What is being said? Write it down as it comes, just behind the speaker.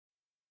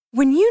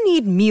When you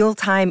need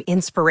mealtime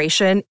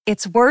inspiration,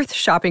 it's worth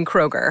shopping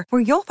Kroger,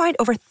 where you'll find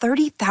over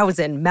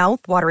 30,000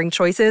 mouth-watering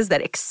choices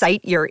that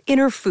excite your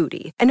inner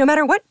foodie. And no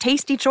matter what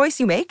tasty choice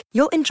you make,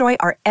 you'll enjoy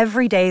our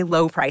everyday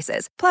low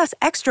prices, plus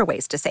extra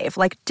ways to save,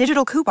 like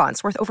digital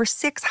coupons worth over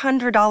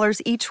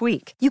 $600 each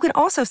week. You can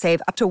also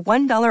save up to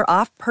 $1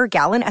 off per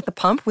gallon at the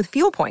pump with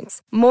fuel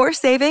points. More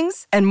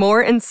savings and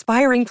more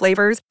inspiring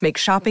flavors make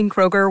shopping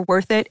Kroger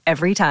worth it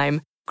every time.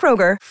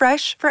 Kroger,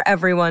 fresh for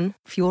everyone.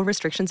 Fuel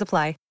restrictions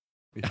apply.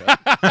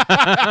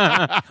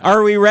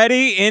 Are we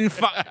ready?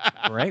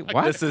 Right?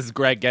 What? This is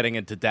Greg getting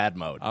into dad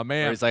mode. Oh,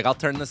 man. Where he's like, I'll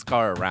turn this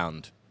car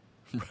around.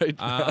 Right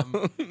now.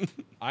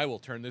 I will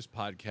turn this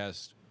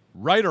podcast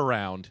right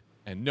around,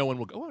 and no one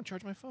will go, oh, I'll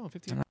charge my phone.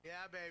 15. Yeah,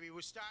 baby. We're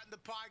starting the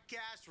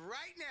podcast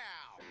right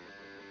now.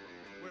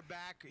 We're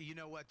back. You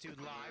know what, dude?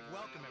 Live.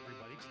 Welcome,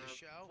 everybody, to the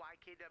show. I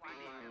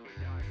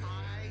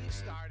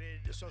started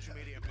social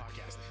media and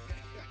podcasting.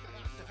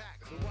 The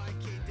fact. The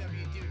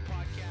YKW Dude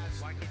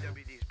podcast.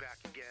 YKWD's back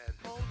again.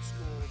 Old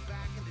school,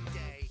 back in the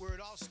day, where it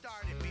all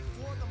started,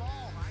 before them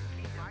all.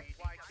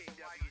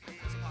 YKWD.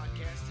 This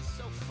podcast is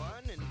so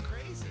fun and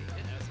crazy.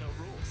 It has no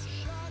rules.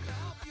 Shut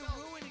up. You're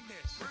ruining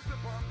this. Where's the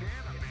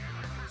bandana,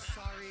 man?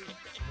 Sorry.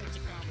 It's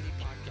a comedy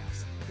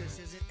podcast. This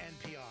isn't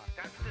NPR.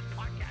 That's what this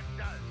podcast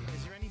does.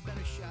 Is there any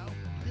better show?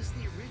 This is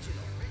the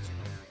original.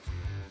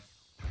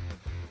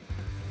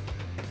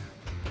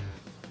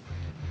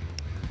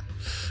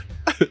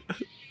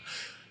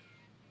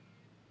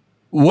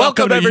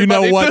 Welcome to You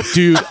Know everybody. What,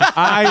 Dude.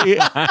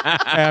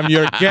 I am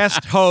your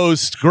guest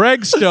host,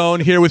 Greg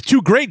Stone, here with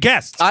two great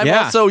guests. I'm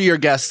also your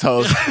guest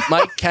host,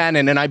 Mike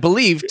Cannon, and I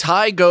believe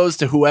tie goes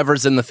to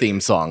whoever's in the theme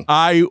song.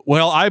 I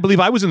believe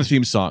I was in the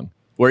theme song.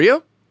 Were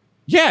you?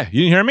 Yeah,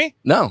 you didn't hear me?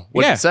 No.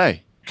 What'd Yeah. you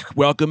say?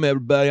 Welcome,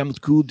 everybody. I'm the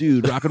cool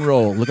dude. Rock and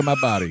roll. Look at my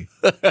body.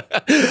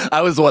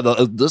 I was one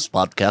of this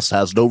podcast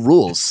has no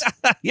rules.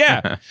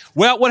 Yeah.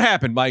 Well, what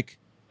happened, Mike?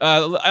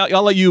 I'll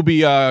let you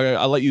be.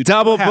 I'll let you.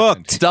 Double what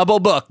happened? booked. Double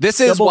book. This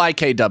is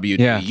YKWD.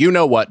 Yeah. You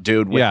know what,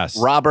 dude? With Yes.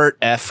 Robert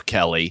F.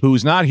 Kelly,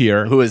 Who's not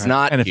here? who is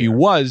not And if he here.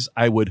 was,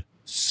 I would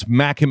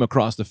smack him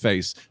across the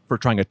face for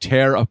trying to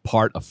tear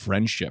apart a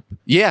friendship.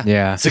 Yeah.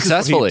 Yeah. This is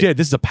Successfully. what he did.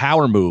 This is a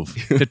power move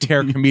to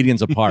tear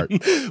comedians apart.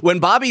 When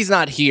Bobby's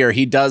not here,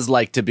 he does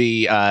like to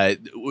be,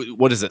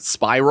 what is it,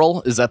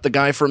 Spiral? Is that the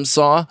guy from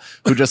Saw?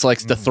 Who just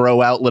likes to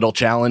throw out little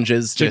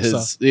challenges to Jigsaw.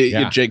 his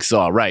Yeah.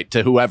 Jigsaw, right.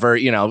 To whoever,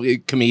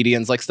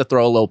 comedians, likes to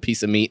throw a little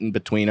piece of meat in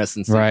between us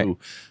and see Right.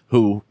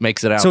 who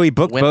makes it out. So he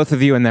booked Win- both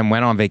of you and then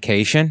went on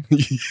vacation?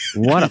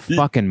 What a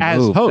fucking As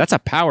move. host. That's a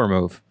power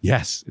move.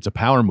 Yes, it's a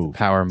power move.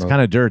 Power It's move.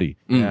 kind of dirty.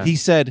 Yeah. He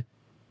said,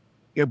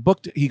 he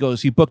booked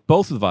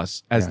both of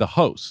us as the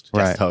host,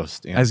 Right. Guest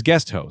host. Yeah. as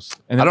guest host.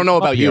 And I don't know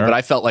about you, but I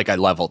I felt like I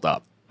leveled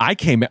up. I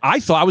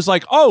was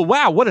like, oh,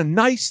 wow, what a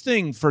nice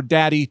thing for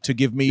daddy to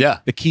give me Yeah.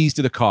 the keys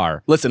to the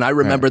car. Listen, I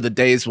remember the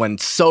days when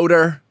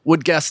Soder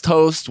would guest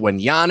host, when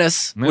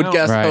Giannis would No.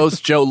 guest Right.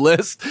 host, Joe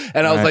List,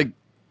 and I was Right. like,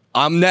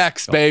 I'm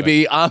next,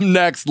 baby. I'm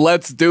next.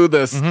 Let's do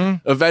this.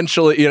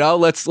 Eventually,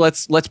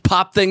 let's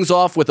pop things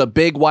off with a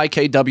big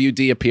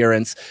YKWD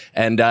appearance.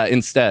 And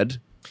instead,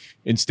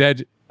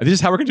 Instead, this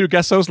is how we're going to do a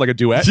guest host, like a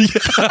duet.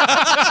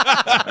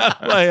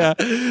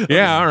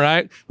 Yeah, all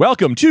right.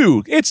 Welcome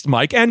to It's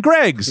Mike and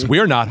Greg's.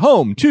 We're not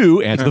home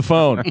to answer the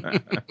phone.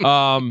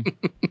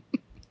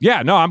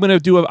 Yeah, no, I'm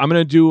not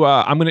going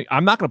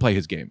to play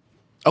his game.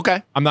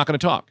 okay, I'm not going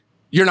to talk.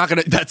 you're not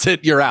gonna. That's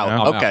it. You're out.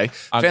 No, I'm okay,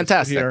 out. I'm gonna sit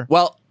fantastic. here.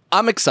 Well,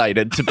 I'm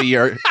excited to be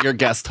your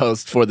guest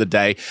host for the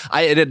day.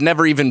 It had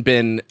never even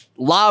been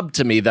lobbed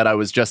to me that I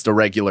was just a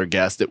regular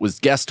guest. It was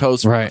guest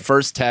host from Right. the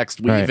first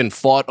text. We Right. even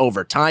fought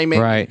over timing.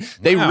 Right.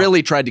 They Wow.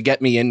 really tried to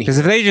get me in here. Because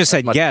if they just as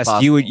said much as yes,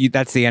 possible.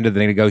 that's the end of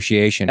the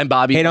negotiation. And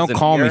Bobby, hey, don't wasn't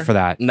call me here. for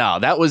that. No,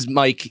 that was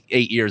Mike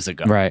 8 years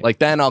ago. Right. Like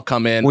then I'll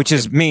come in. Which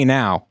is me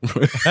now.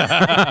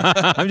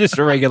 I'm just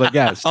a regular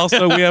guest.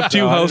 Also, we have two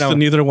No, I hosts, know. and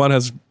neither one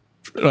has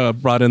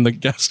brought in the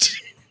guest.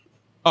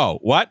 Oh,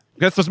 what?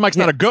 Guess Mike's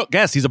not a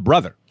guest. He's a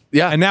brother.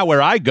 Yeah. And now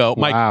where I go,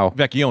 Mike Wow.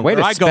 Vecchione. Way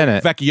to Where I go, spin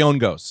it. Vecchione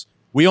goes.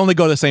 We only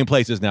go to the same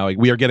places now.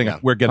 We're getting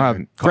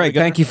Greg,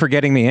 thank you for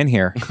getting me in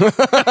here.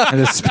 In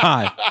this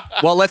spot.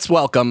 Well, let's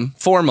welcome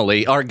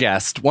formally our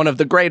guest, one of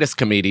the greatest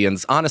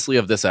comedians, honestly,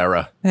 of this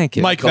era. Thank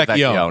you. Mike Michael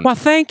Vecchione. Well,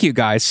 thank you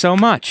guys so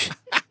much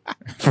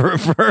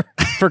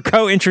for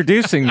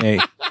co-introducing me.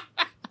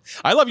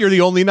 I love you're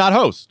the only not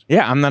host.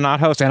 Yeah, I'm the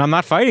not host, and I'm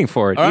not fighting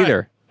for it All right.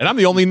 either. And I'm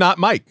the only not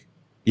Mike.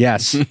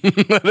 Yes.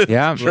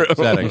 Yeah.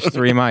 There's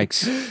three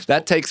mics.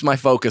 That takes my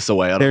focus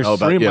away. I don't There's know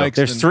about three you. mics.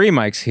 There's three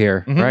mics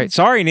here, right?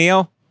 Sorry,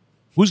 Neil.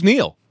 Who's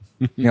Neil?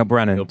 Neil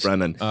Brennan. Neil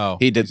Brennan. Oh,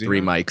 he did is he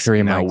 3 not? mics.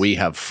 Three Now mics. we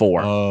have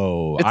 4.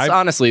 Oh, It's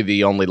honestly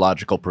the only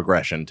logical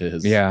progression to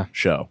his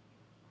show.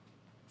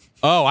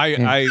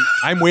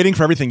 I'm waiting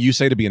for everything you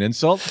say to be an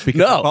insult. because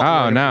No. I felt Oh,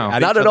 like no. at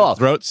Not each at all. other's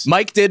Throats.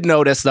 Mike did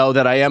notice, though,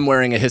 that I am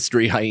wearing a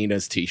History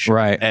Hyenas t-shirt.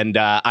 Right. And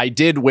I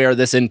did wear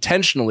this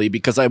intentionally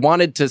because I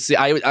wanted to see,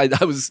 I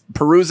was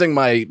perusing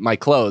my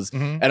clothes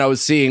and I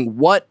was seeing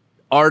what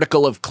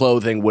article of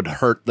clothing would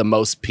hurt the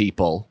most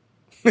people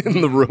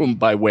in the room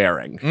by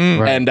wearing.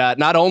 And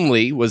not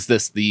only was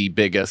this the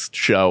biggest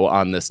show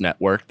on this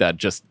network that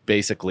just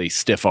basically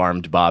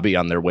stiff-armed Bobby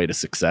on their way to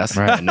success,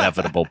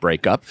 inevitable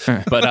breakup,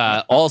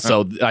 but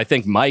also I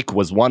think Mike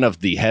was one of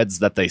the heads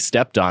that they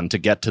stepped on to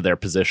get to their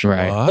position.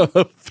 Right.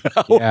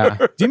 Yeah.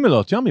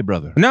 Dímelo, tell me,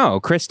 brother. No,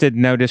 Chris did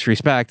no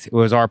disrespect. It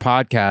was our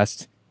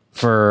podcast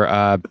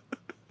for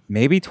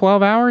maybe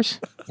 12 hours.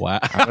 Wow.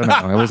 I don't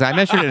know. I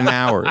measured it in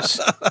hours.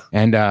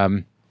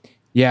 And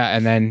yeah,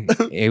 and then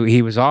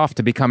he was off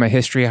to become a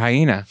history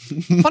hyena.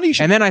 Funny you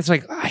should. And then I was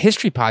like,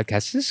 history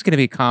podcast, this is going to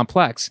be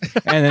complex.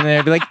 And then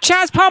they'd be like,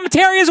 Chaz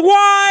Palminteri is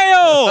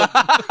wild.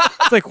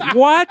 It's like,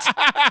 what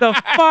the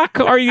fuck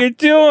are you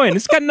doing?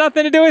 It's got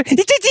nothing to do with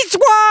it's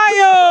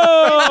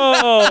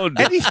wild.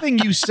 Anything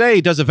you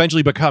say does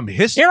eventually become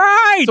history. You're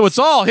right. So it's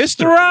all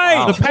history.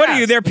 Right. Wow. What are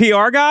you, their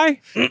PR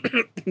guy?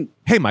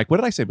 Hey, Mike, what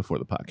did I say before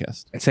the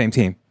podcast? Same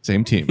team.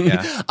 Same team.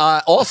 Yeah.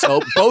 Also,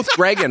 both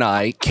Greg and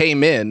I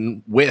came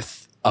in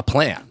with a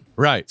plan.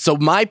 Right. So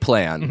my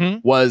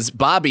plan was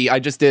Bobby. I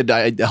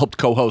helped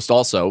co-host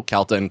also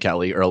Calta and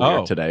Kelly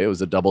earlier today. It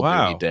was a double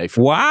duty day.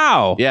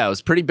 Wow. Yeah, it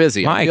was pretty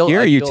busy. Mike,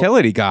 you're a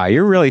utility guy.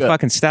 You're really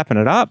fucking stepping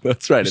it up.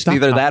 That's right. It's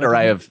either that or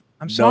I have.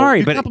 I'm sorry,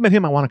 You but compliment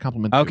him. I want to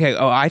compliment you. okay.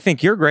 Oh, I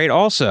think you're great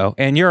also,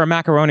 and you're a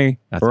macaroni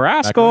That's a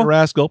rascal.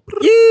 rascal.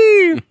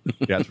 Yee!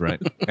 That's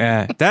right.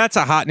 Yeah, that's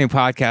a hot new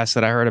podcast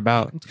that I heard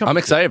about. I'm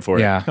excited for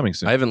it. Yeah, Coming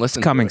soon. I haven't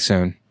listened. coming to it.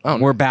 soon. Oh,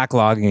 We're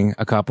backlogging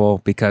a couple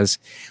because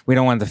we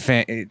don't want the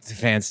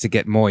fans to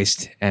get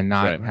moist and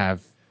not Right.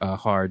 have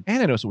hard.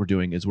 And I know what we're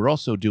doing is we're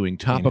also doing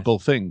topical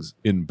things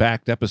in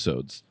backed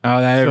episodes.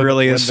 Oh, that So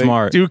really when is they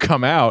smart. do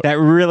come out. That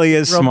really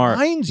is smart.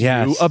 Reminds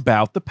Yes. you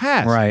about the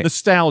past. Right.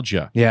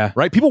 Nostalgia. Yeah.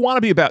 Right? People want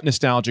to be about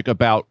nostalgic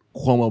about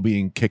Cuomo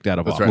being kicked out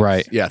of That's office.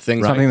 Right. Yeah,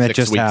 things Something like that 6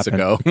 just weeks happened.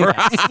 ago.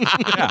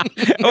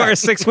 Or a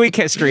 6-week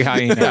history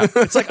hyena.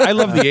 It's like I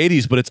love the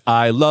 80s, but it's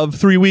I love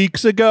 3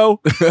 weeks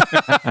ago.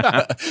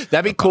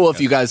 That'd be cool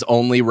if you guys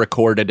only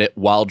recorded it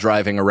while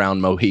driving around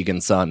Mohegan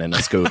Sun in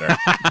a scooter.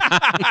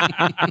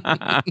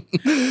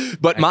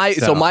 But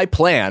my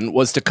plan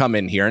was to come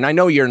in here, and I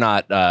know you're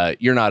not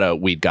a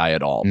weed guy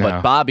at all. No.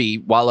 But Bobby,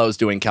 while I was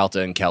doing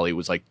Calta and Kelly,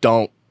 was like,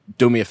 "Don't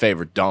do me a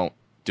favor, don't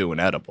do an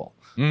edible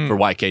for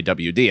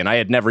YKWd." And I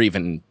had never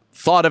even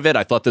thought of it.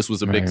 I thought this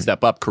was a big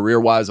step up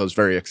career-wise. I was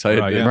very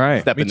excited Right, to yeah.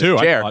 Right. step Me in too, the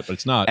I chair. thought, but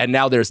it's not. And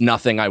now there's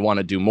nothing I want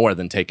to do more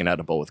than take an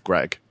edible with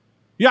Greg.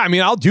 Yeah, I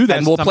mean, I'll do that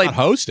And since I'm not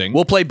hosting.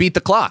 We'll play Beat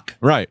the Clock.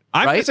 Right.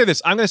 I'm going Right? to say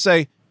this. I'm going to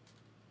say,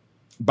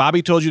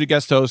 Bobby told you to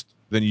guest host,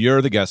 then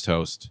you're the guest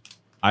host.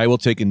 I will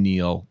take a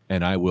kneel,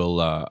 and I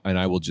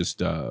will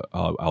just,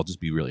 I'll just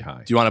be really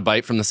high. Do you want to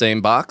bite from the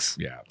same box?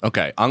 Yeah.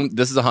 Okay.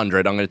 This is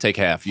 100. I'm going to take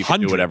half. You can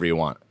do 100? whatever you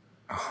want.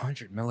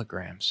 100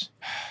 milligrams.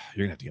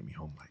 You're going to have to get me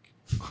home, Mike.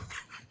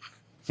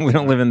 We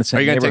don't live in the same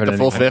Are you going to take the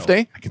neighborhood full anymore.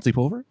 50? I can sleep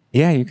over?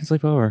 Yeah, you can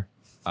sleep over.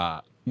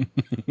 No.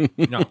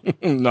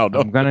 No,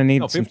 I'm going to need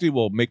No, some. 50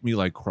 will make me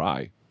like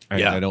cry. And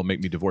Yeah. it'll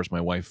make me divorce my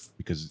wife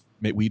because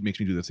weed makes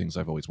me do the things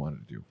I've always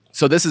wanted to do.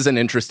 So this is an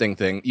interesting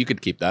thing. You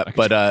could keep that,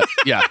 but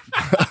yeah.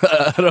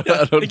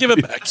 I don't Give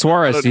it back.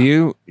 Suarez, do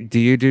you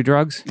do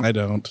drugs? I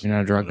don't. You're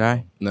not a drug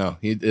guy? No,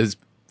 he is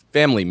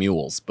family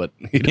mules, but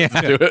he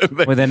doesn't do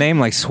it. With a name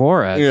like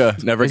Suarez. Yeah,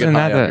 never get Isn't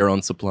high that on the- your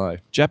own supply.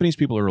 Japanese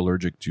people are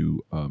allergic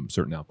to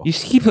certain alcohol.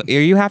 Are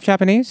you half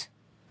Japanese?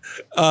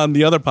 On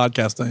the other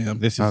podcast, I am.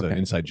 This is Okay. an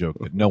inside joke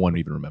that no one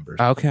even remembers.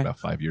 Okay. About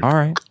 5 years All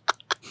right.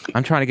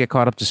 I'm trying to get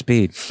caught up to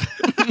speed.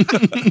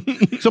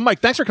 So, Mike,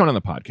 thanks for coming on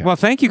the podcast. Well,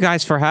 thank you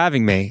guys for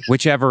having me.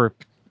 Whichever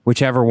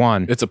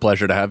one. It's a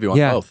pleasure to have you on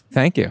Yeah. both.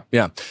 Thank you.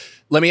 Yeah.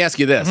 Let me ask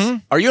you this.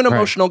 Are you an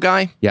emotional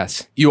guy?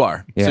 Yes. You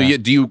are. Yeah. So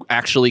do you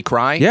actually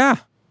cry? Yeah.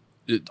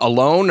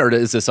 Alone, or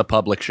is this a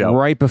public show?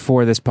 Right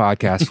before this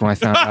podcast, when I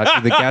found out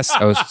who the guest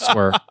hosts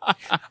were.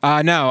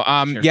 No.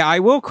 Yeah, I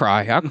will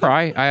cry. I'll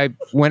cry.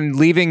 When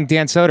leaving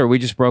Dan Soder, we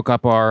just broke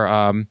up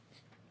our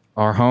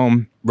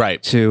home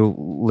Right. to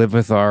live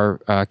with our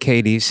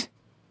Katies.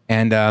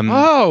 And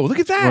oh, look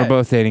at that. we're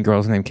both dating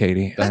girls named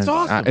Katie. That's And,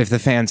 awesome. if the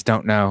fans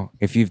don't know,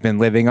 if you've been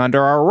living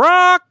under a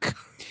rock,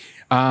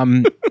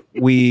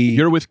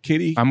 You're with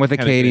Katie? I'm with a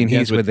Katie, and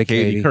he's with the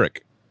Katie.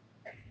 Kirk.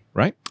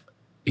 Right?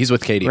 He's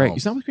with Katie Right.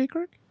 Holmes. He's not with Katie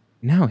Kirk?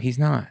 No, he's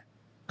not.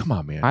 Come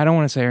on, man. I don't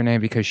want to say her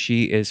name because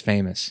she is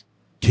famous.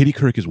 Katie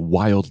Kirk is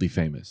wildly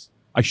famous.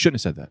 I shouldn't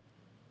have said that.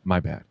 My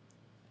bad.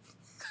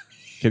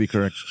 Katie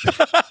Kirk.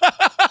 Can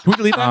we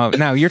delete that?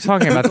 No, you're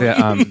talking about the.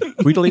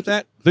 Can we delete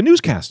that? The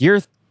newscast.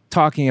 You're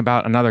talking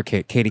about another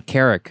Kate, Katie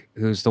Carrick,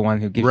 who's the one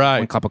who gives you Right.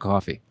 one cup of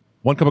coffee.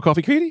 1 cup of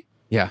coffee, Katie?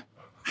 Yeah.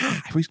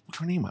 I always put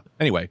her name up.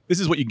 Anyway, this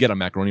is what you get on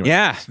Macaroni.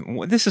 Yeah.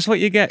 This is what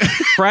you get.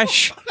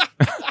 Fresh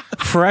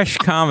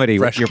comedy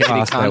Fresh with your Katie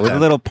pasta with a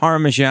content. little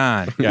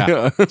Parmesan.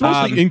 Yeah. It's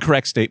mostly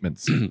incorrect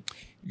statements.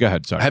 Go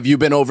ahead. Sorry. Have you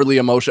been overly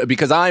emotional?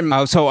 Because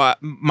I'm. So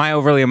my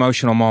overly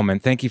emotional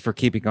moment. Thank you for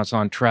keeping us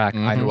on track.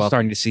 Mm-hmm. I'm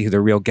starting to see who the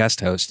real guest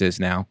host is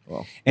now.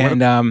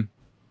 And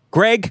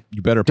Greg,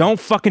 You better. don't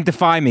fucking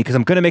defy me because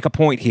I'm going to make a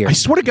point here. I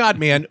swear to God,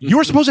 man, you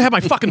were supposed to have my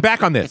fucking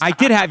back on this. I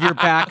did have your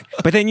back,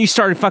 but then you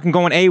started fucking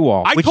going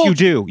AWOL, which you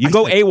do. You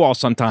go AWOL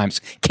sometimes.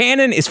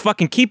 Cannon is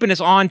fucking keeping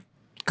us on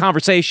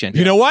conversation.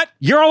 You know what?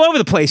 You're all over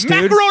the place, dude.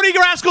 Macaroni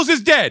Rascals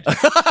is dead.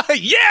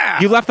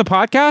 Yeah. You left the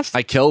podcast?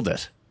 I killed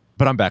it.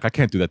 But I'm back. I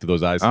can't do that to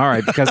those eyes. All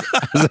right, because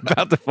I was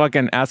about to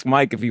fucking ask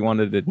Mike if he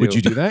wanted to do. Would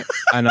you do that?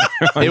 I know.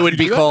 It would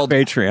be called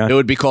Patreon. It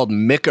would be called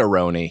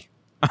Micaroni.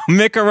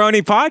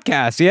 Micaroni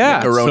podcast, yeah.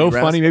 Micaroni So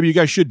Rascals. funny. Maybe you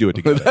guys should do it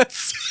together.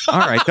 All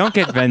right, don't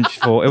get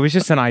vengeful. It was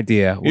just an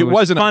idea. It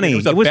wasn't funny. It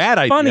was a bad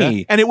idea.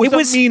 Funny. And it was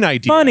a mean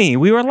idea. Funny.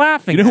 We were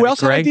laughing. You know who at else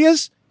it, had Greg.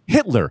 ideas?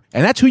 Hitler.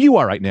 And that's who you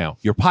are right now.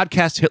 You're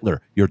podcast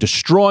Hitler. You're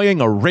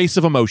destroying a race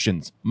of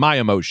emotions. My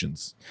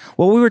emotions.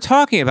 Well, we were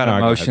talking about All right,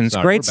 go ahead. emotions.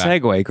 Sorry, Great we're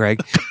back. segue,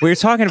 Greg. We were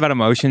talking about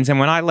emotions, and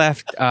when I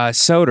left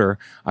Soder,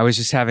 I was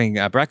just having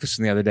breakfast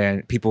the other day,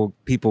 and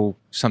people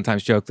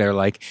sometimes joke. They're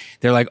like,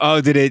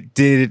 oh,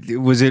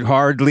 was it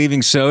hard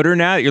leaving Soder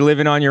now that you're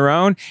living on your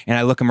own? And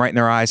I look them right in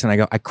their eyes, and I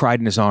go, I cried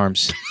in his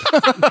arms.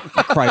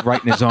 I cried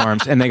right in his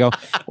arms, and they go,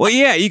 well,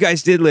 yeah, you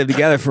guys did live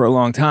together for a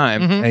long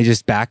time. And they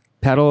just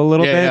backpedal a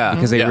little bit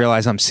because they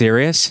realize I'm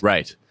serious.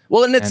 Right.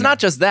 Well, and it's not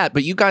just that,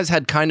 but you guys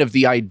had kind of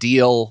the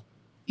ideal,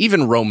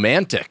 even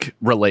romantic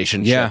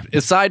relationship. Yeah.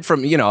 Aside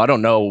from, I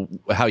don't know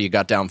how you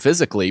got down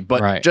physically,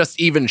 but just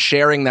even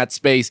sharing that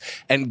space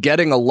and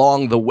getting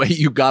along the way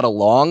you got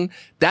along,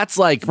 that's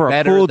like For a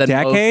better full than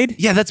decade?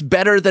 Yeah, that's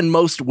better than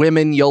most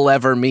women you'll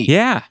ever meet.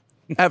 Yeah.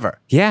 Ever.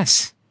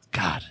 Yes.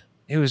 God.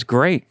 It was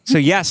great. So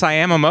yes, I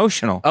am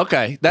emotional.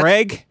 Okay.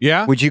 Greg,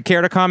 Yeah? would you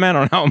care to comment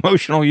on how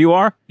emotional you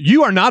are?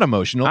 You are not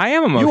emotional. I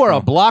am emotional. You are a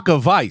block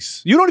of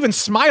ice. You don't even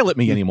smile at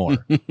me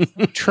anymore.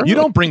 True. You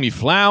don't bring me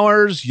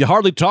flowers. You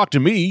hardly talk to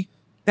me.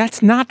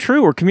 That's not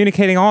true. We're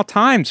communicating all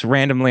times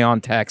randomly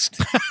on text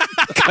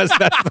because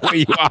that's the way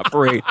you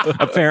operate.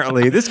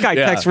 Apparently, this guy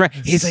texts.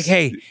 He's like,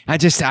 "Hey, I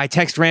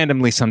text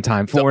randomly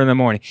sometime 4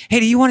 a.m. Hey,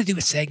 do you want to do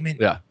a segment?"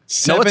 Yeah.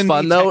 No, what's 70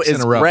 fun though texts in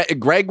is a row.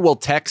 Greg will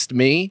text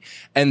me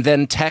and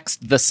then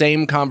text the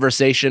same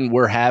conversation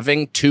we're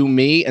having to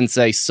me and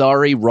say,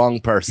 "Sorry,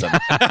 wrong person."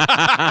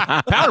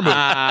 Power move.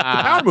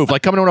 The power move,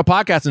 like coming on a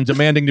podcast and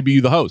demanding to be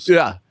the host.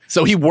 Yeah.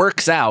 So he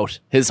works out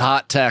his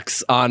hot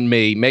texts on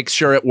me, makes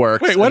sure it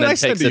works, Wait, what and did then I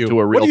send takes to it you? to a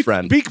What real do you-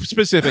 friend. Be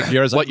specific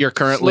here. As What you're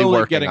currently slowly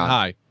working getting on.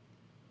 high.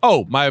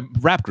 Oh, my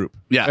rap group.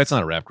 Yeah. That's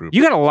not a rap group.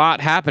 You got a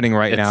lot happening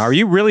right now. Are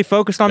you really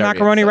focused on very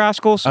Macaroni exciting.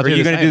 Rascals, or I'll are do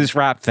you this. going to do this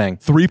rap thing?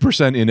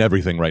 3% in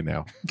everything right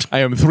now. I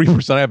am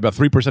 3%. I have about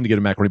 3% to get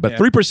a macaroni, but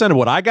 3% of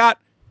what I got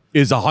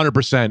is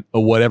 100%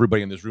 of what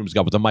everybody in this room's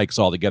got, what the mics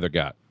all together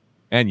got.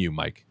 And you,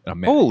 Mike.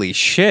 I'm mad. Holy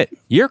shit!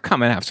 You're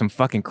coming out some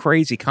fucking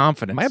crazy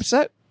confidence. Am I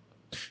upset?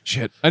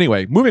 Shit.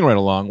 Anyway, moving right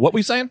along. What were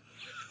we saying?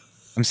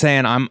 I'm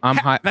saying I'm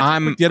high. That's how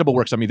quick the edible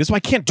works on me. This is why I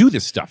can't do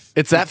this stuff.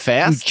 It's that You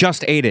fast?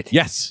 just ate it.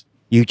 Yes.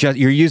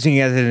 You're using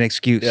it as an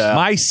excuse. Yeah.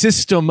 My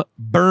system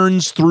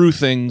burns through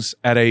things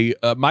at a.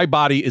 My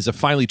body is a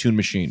finely tuned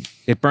machine.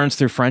 It burns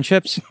through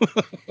friendships.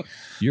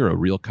 You're a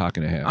real cock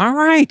and a half. All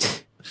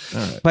right.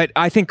 But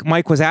I think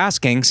Mike was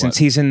asking, since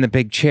he's in the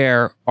big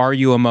chair, are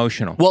you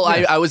emotional? Well,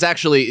 I was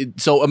actually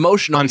so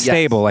emotional.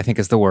 Unstable, I think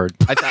is the word.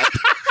 Yes. I thought,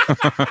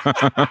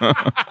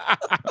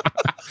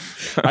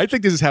 I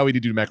think this is how we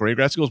need to do macaroni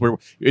Rascals, where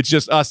it's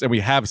just us and we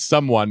have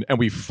someone and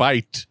we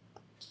fight.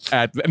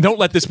 And don't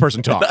let this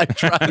person talk.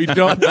 We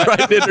don't try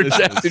to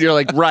interject, and you're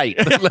like, right.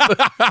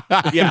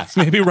 Yeah,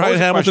 Maybe Ryan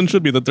Hamilton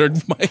should be the third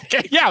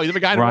mic. yeah, he's the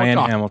guy. Ryan Who won't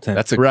talk. Hamilton.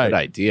 That's a Right. good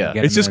idea.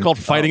 Yeah. It's just called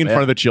fighting in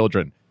front of the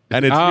children,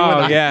 and it's you and Oh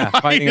I yeah,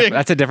 fighting.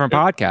 that's a different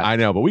podcast. I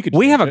know, but we could.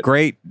 We change have a it.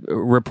 great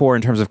rapport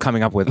in terms of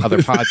coming up with other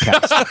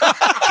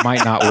podcasts.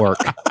 Might not work.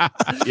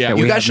 Yeah, that You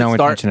we guys have should no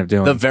start intention of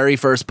doing. the very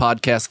first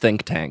podcast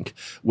think tank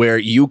where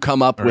you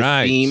come up with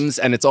Right. themes,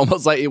 and it's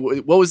almost like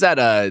what was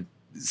that?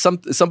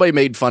 Somebody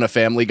made fun of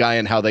Family Guy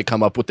and how they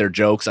come up with their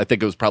jokes. I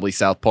think it was probably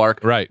South Park,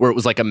 Right. Where it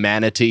was like a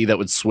manatee that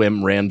would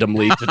swim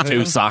randomly to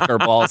two soccer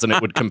balls, and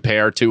it would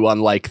compare two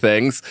unlike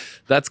things.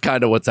 That's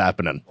kind of what's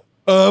happening.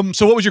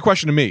 So, what was your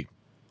question to me?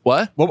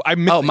 What? Well, I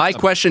Oh, my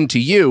question to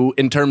you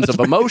in terms of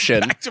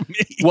emotion to me.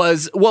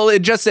 was it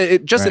just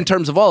in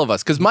terms of all of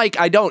us, because Mike,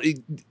 I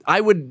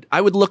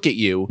would look at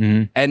you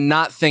Mm-hmm. and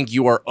not think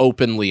you are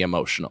openly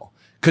emotional,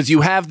 because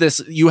you have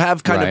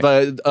kind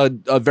of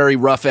a very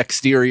rough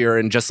exterior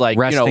and just like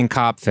resting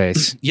cop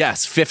face.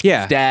 yes, 50s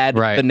Yeah, dad,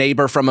 right. the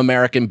neighbor from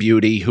American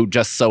Beauty who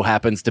just so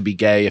happens to be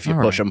gay if you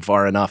push him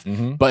far enough,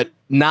 but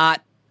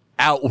not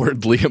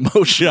outwardly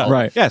emotional. Yeah,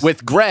 right. Yes.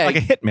 With Greg,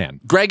 Like a hitman.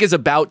 Greg is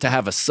about to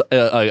have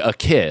a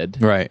kid,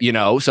 Right.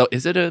 So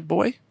is it a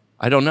boy?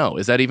 I don't know.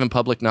 Is that even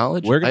public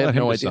knowledge? We're I gonna have let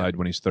him no decide idea.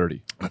 when he's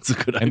 30, That's a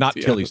good idea. and not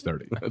till he's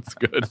 30. That's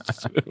good.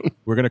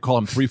 We're gonna call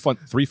him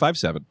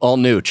 357. All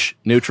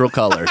neutral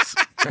colors.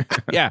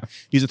 Yeah,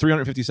 he's a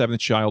 357th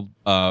child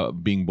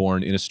being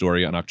born in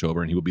Astoria in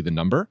October, and he will be the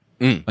number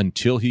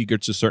until he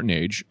gets a certain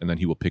age, and then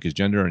he will pick his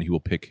gender and he will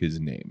pick his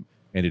name,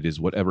 and it is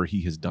whatever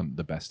he has done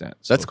the best at.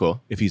 So That's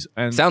cool. If he's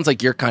and, Sounds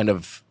like you're kind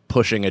of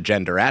pushing a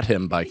gender at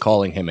him by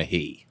calling him a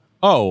he.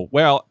 oh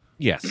well,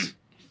 yes,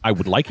 I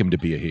would like him to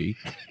be a he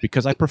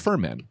because I prefer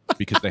men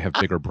because they have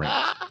bigger brains.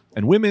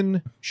 And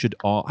women should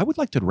all. I would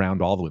like to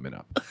round all the women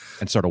up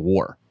and start a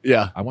war.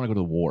 Yeah. I want to go to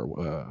the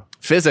war.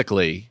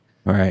 Physically,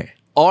 Right.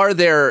 are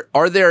there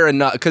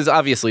enough? Because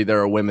obviously there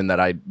are women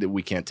that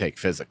we can't take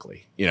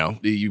physically. You know,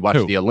 you watch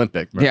Who? the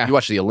Olympics. Yeah. You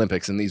watch the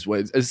Olympics in these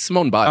ways.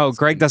 Simone Biles. Oh,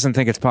 Greg doesn't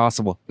think it's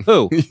possible.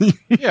 Who?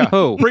 Yeah.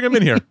 Who? Bring him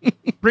in here.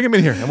 Bring him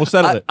in here, and we'll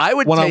settle it. I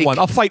would one-on-one. take-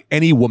 I'll fight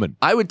any woman.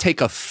 I would take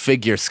a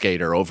figure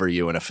skater over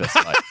you in a fist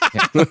fight.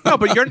 No,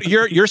 but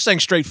you're saying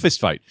straight fist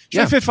fight.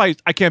 Straight fist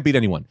fight. I can't beat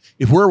anyone.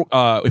 If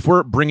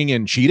we're bringing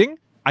in cheating,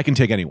 I can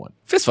take anyone.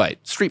 Fist fight,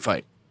 street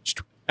fight.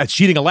 That's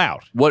cheating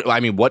allowed. What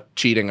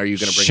cheating are you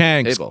going to bring to the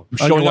Shanks table?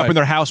 showing up in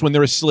their house when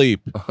they're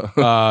asleep.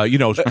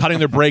 Cutting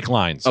their brake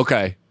lines.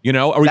 Okay.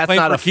 Are we That's playing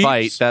not for a keeps?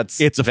 fight. That's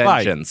it's a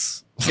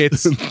vengeance. fight.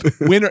 It's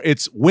winner.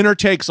 It's winner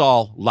takes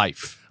all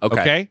life.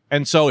 Okay.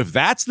 And so if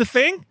that's the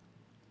thing,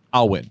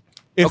 I'll win.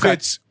 If Okay.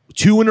 it's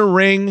 2 in a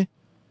ring,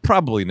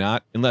 probably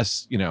not.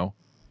 Unless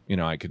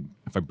I could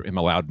if I'm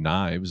allowed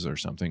knives or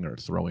something or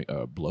throwing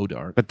a blow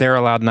dart. But they're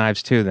allowed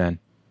knives too. Then.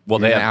 Well,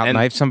 they have out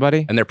knife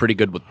somebody. and they're pretty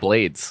good with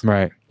blades.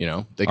 Right. You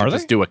know, they Are can they?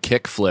 just do a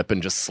kick flip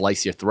and just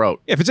slice your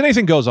throat. If it's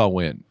anything goes, I'll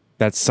win.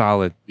 That's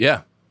solid.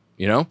 Yeah.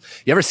 You know,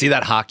 you ever see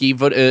that hockey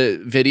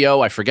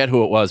video? I forget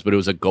who it was, but it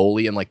was a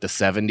goalie in like the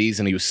 70s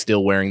and he was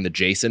still wearing the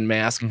Jason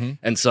mask.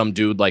 And some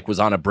dude like was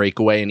on a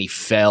breakaway and he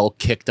fell,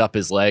 kicked up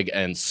his leg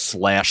and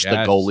slashed the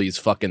Yes. goalie's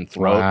fucking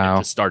throat Wow. and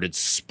just started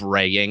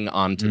spraying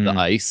onto the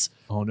ice.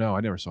 Oh no,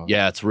 I never saw that.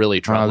 Yeah, it's really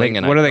troubling.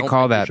 what do they don't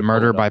call think we that? should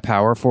Murder pull by it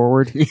power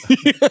forward?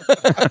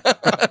 up.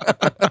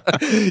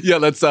 Yeah,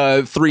 that's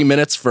 3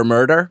 minutes for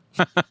murder.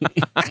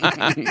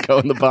 Go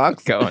in the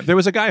box. Going. There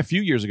was a guy a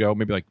few years ago,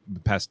 maybe like the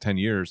past 10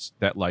 years,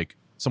 that like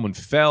someone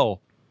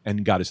fell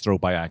and got his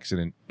throat by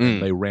accident.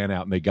 And they ran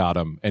out and they got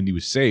him and he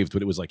was saved,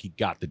 but it was like he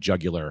got the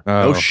jugular.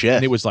 Oh, shit.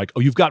 And it was like,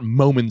 you've got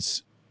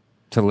moments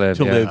To live.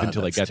 to yeah. live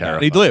until they that's get there.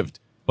 And terrifying. he lived,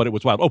 but it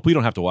was wild. Oh, we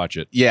don't have to watch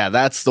it. Yeah,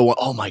 that's the one.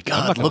 Oh my not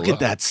God, gonna look look. at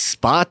that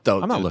spot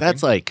though. I'm not dude.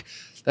 looking.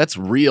 That's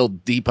real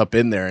deep up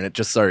in there and it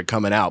just started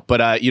coming out.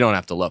 But you don't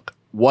have to look.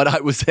 What I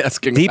was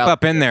asking Deep about,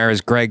 up in there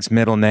is Greg's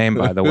middle name,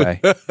 by the way.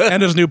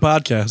 And his new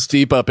podcast.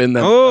 deep up in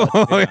them. Oh,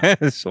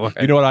 yes.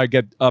 You know what I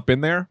get up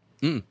in there?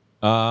 Mm.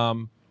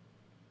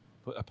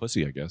 A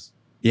pussy, I guess.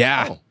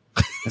 Yeah. Oh.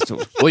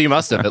 That's- Well, you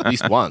must have at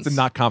least once. It's a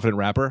not confident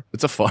rapper.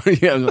 It's a fun.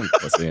 Yeah,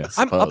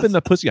 I'm up in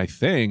the pussy, I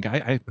think.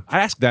 I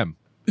asked them.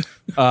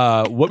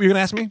 What were you going to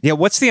ask me? yeah.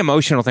 What's the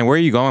emotional thing? Where are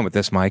you going with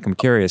this, Mike? I'm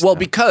curious. Well, now.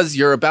 because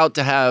you're about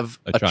to have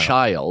A a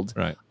child.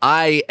 Right.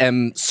 I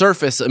am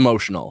surface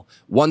emotional.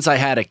 Once I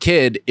had a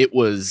kid, it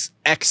was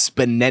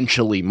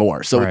exponentially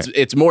more. So Right.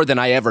 it's more than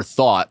I ever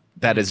thought.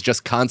 That is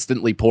just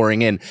constantly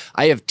pouring in.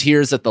 I have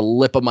tears at the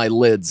lip of my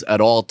lids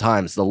at all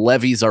times. The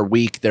levees are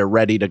weak; they're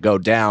ready to go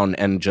down,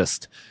 and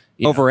just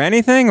over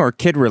anything or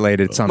kid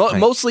related something?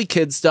 mostly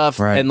kid stuff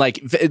Right. and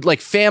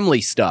like family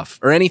stuff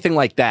or anything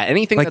like that.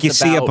 Anything like that's you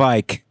see a about-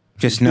 bike,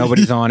 just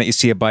nobody's on it. You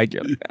see a bike,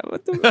 you're like,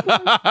 what the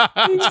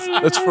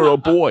That's for a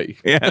boy.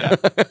 yeah.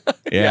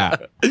 Yeah.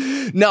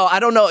 No, I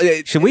don't know.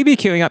 Should we be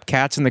queuing up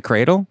Cats in the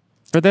Cradle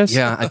for this?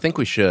 Yeah, I think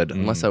we should,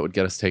 unless that would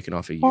get us taken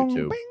off of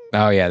YouTube.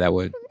 Oh yeah, that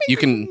would. You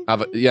can, I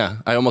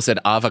alst said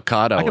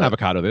avocado. I can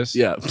avocado this.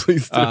 Yeah,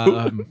 please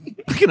do.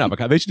 We can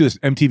avocado. They should do this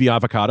MTV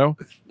avocado,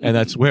 and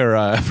that's where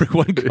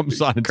everyone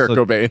comes on. And Kurt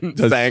Cobain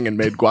sang and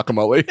made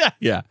guacamole.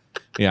 Yeah.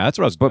 That's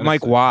what I was. But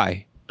Mike,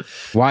 why?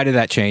 Why did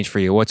that change for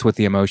you? What's with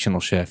the emotional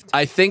shift?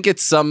 I think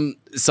it's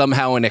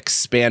somehow an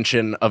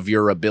expansion of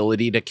your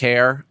ability to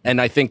care. And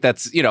I think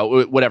that's,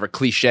 whatever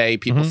cliche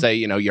people say,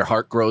 your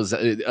heart grows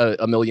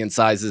a million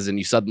sizes and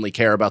you suddenly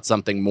care about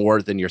something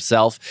more than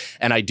yourself.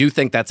 And I do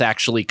think that's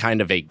actually kind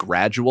of a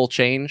gradual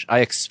change. I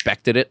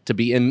expected it to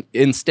be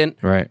instant.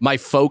 Right. My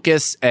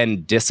focus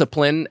and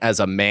discipline as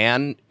a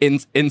man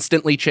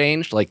instantly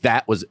changed. Like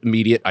that was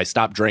immediate. I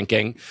stopped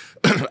drinking.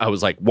 I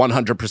was like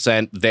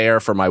 100% there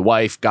for my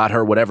wife, got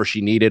her whatever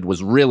she needed,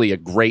 was really a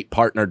great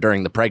partner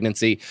during the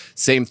pregnancy.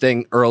 Same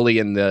thing early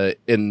in the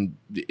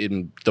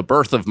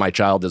birth of my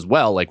child as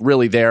well, like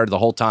really there the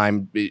whole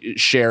time,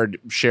 shared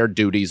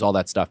duties, all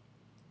that stuff.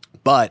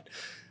 But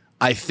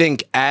I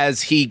think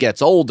as he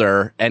gets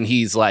older and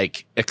he's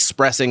like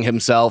expressing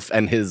himself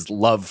and his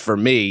love for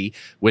me,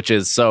 which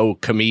is so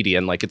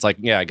comedian, like it's like,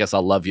 yeah, I guess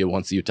I'll love you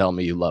once you tell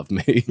me you love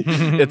me.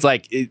 It's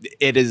like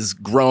it has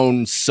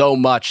grown so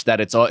much that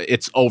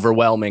it's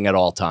overwhelming at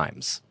all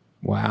times.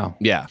 Wow.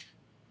 Yeah.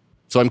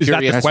 So I'm Is that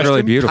the curious. That's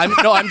really beautiful.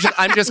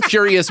 I'm just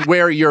curious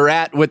where you're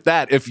at with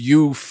that. If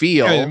you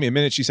feel, I mean, the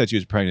minute she said she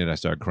was pregnant, I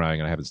started crying,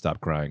 and I haven't stopped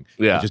crying.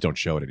 Yeah. I just don't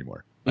show it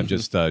anymore. I've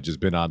just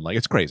been on like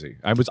it's crazy.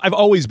 I've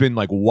always been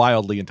like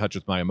wildly in touch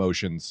with my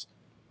emotions,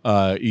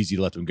 easy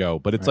to let them go.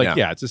 But it's like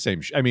Yeah. it's the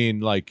same. I mean,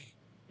 like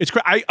it's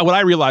what I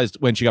realized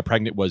when she got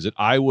pregnant was that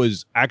I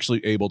was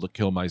actually able to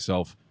kill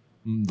myself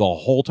the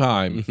whole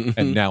time,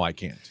 and now I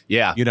can't.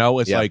 yeah,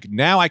 It's Yeah. like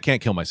now I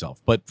can't kill myself.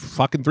 But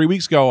fucking 3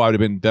 weeks ago,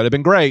 that'd have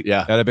been great.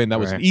 Yeah. that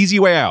was an Right. easy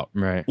way out.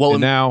 Right. Well,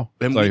 And now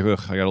and it's like,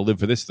 ugh, I got to live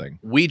for this thing.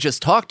 we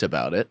just talked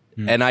about it,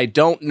 and I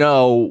don't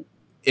know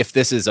if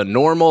this is a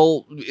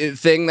normal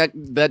thing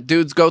that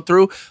dudes go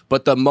through.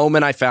 But the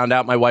moment I found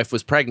out my wife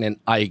was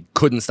pregnant, I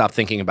couldn't stop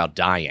thinking about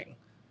dying.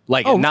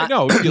 Like,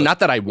 not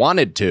that I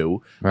wanted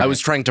to. Right. I was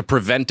trying to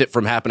prevent it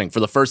from happening. For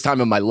the first time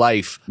in my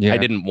life, I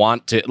didn't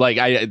want to. Like,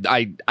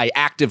 I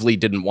actively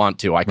didn't want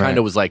to. I kind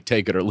of was like,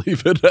 take it or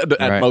leave it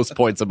at most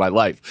points of my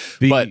life.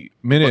 But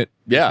minute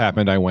it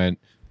happened, I went,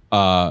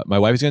 my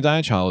wife is going to die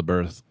in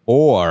childbirth,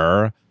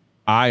 or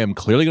I am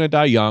clearly going to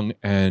die young,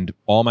 and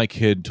all my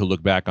kid to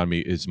look back on me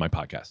is my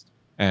podcast.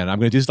 And I'm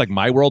going to do this like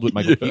My World with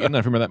Michael Keaton. I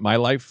remember that My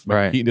Life.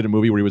 Michael Keaton did a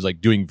movie where he was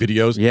like doing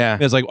videos. Yeah.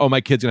 And it's like, oh, my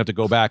kid's going to have to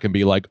go back and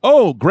be like,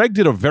 oh, Greg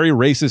did a very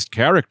racist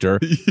character.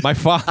 My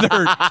father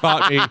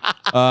taught me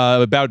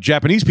about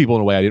Japanese people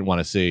in a way I didn't want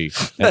to see.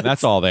 And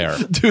that's all there.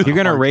 Dude, you're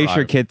going to race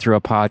your kid through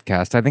a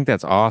podcast. I think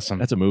that's awesome.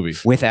 That's a movie.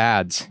 With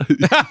ads.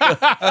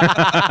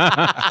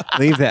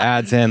 Leave the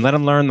ads in. Let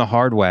them learn the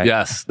hard way.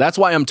 Yes. That's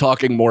why I'm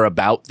talking more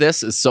about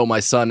this, is so my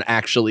son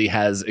actually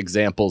has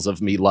examples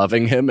of me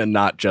loving him and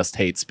not just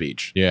hate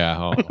speech. Yeah.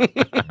 Oh.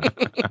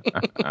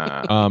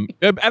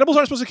 Edibles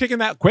aren't supposed to kick in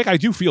that quick. I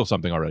do feel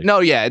something already. No,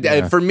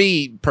 yeah. For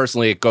me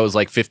personally, it goes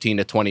like 15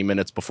 to 20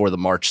 minutes before the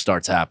march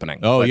starts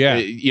happening. Oh, yeah.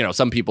 You know,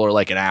 some people are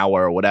like an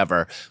hour or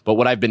whatever. But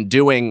what I've been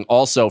doing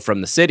also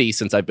from the city,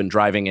 since I've been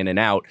driving in and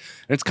out,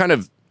 and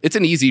it's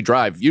an easy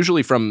drive.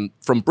 Usually from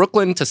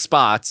Brooklyn to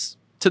Spots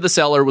to the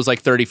Cellar was like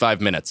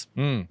 35 minutes.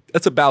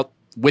 That's about,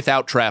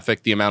 without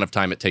traffic, the amount of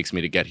time it takes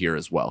me to get here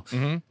as well.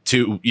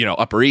 To,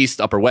 Upper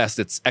East, Upper West,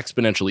 it's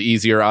exponentially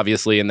easier,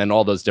 obviously, and then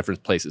all those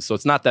different places. So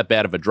it's not that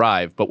bad of a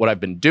drive. But what I've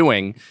been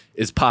doing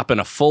is popping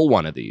a full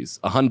one of these,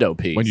 a hundo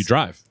piece. When you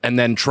drive. And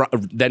then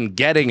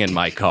getting in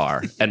my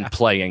car and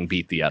playing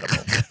Beat the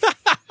Edible.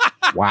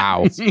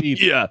 Wow.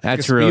 Yeah.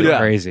 That's really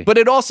crazy. But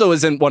it also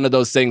isn't one of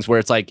those things where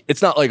it's like,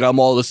 it's not like I'm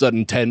all of a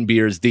sudden 10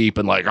 beers deep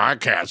and like, I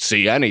can't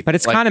see anything. But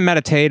it's like, kind of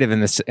meditative in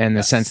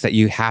the sense that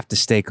you have to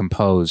stay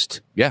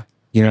composed. Yeah.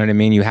 You know what I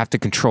mean? You have to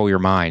control your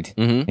mind,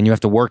 and you have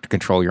to work to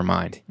control your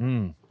mind.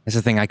 That's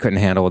the thing I couldn't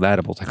handle with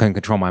edibles. I couldn't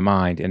control my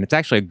mind. And it's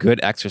actually a good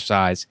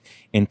exercise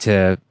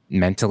into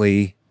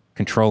mentally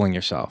controlling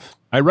yourself.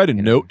 I read a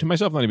note to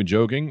myself, not even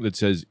joking, that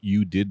says,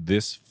 you did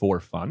this for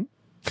fun.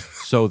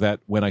 So that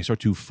when I start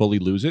to fully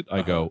lose it,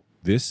 I go,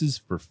 this is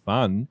for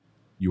fun.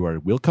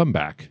 We'll come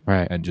back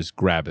and just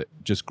grab it.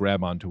 Just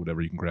grab onto whatever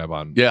you can grab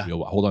on. Yeah.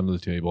 You'll hold onto the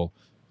table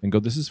and go,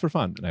 this is for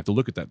fun. And I have to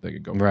look at that thing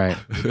and go, right.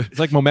 It's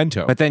like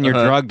Memento. But then your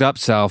drugged up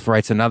self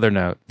writes another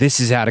note. This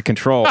is out of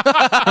control.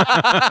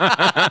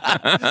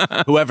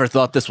 Whoever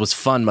thought this was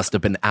fun must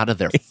have been out of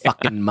their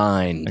fucking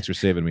mind. Thanks for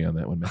saving me on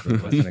that one.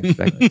 Wasn't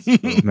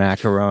expecting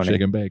macaroni.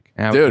 Shake and bake.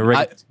 Dude,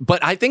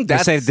 but I think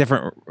that's... They say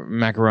different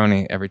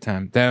macaroni every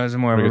time. That was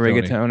more of a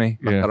rigatoni.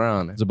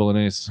 Macaroni. It's a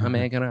bolognese. A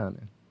macaroni.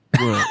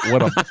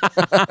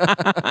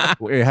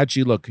 How'd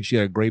she look? She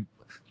had a great...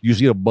 You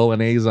see a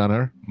bolognese on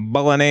her?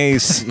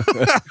 Bolognese.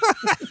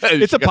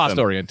 It's a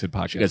pasta-oriented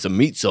podcast. She got some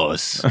meat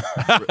sauce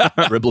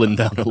dribbling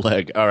down the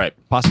leg. All right.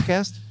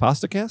 PastaCast?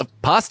 PastaCast?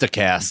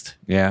 PastaCast?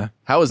 Yeah.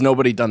 How has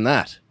nobody done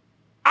that?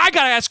 I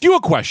got to ask you a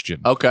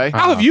question. Okay.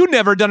 How have you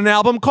never done an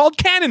album called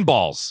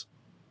Cannonballs?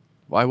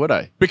 Why would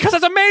I? Because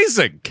it's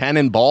amazing.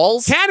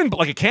 Cannonballs?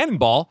 Like a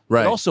cannonball,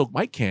 right. But also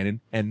Mike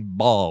Cannon and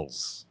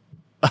balls.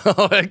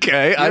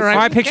 Okay.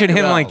 I pictured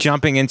him like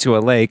jumping into a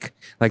lake,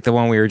 like the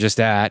one we were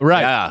just at,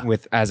 right? Yeah.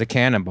 As a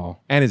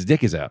cannonball, and his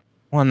dick is out.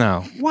 Well,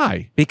 no.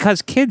 Why?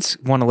 Because kids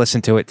want to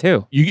listen to it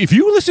too. If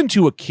you listen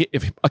to a kid,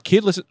 if a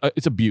kid listens,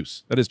 it's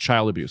abuse. That is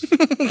child abuse.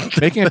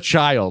 Making a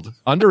child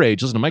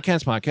underage listen to Mike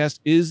Cannon's podcast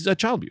is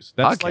child abuse.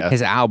 That's like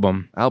his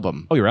album.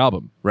 Oh, your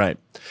album. Right.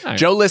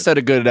 Joe List had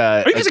a good...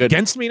 Are you guys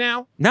against me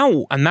now?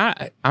 No, I'm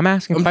not. I'm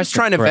asking I'm just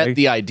trying to vet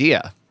the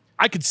idea.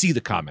 I could see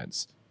the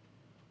comments.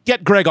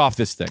 Get Greg off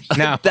this thing.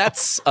 No.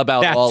 That's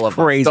about all of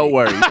crazy. Them. Don't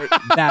worry.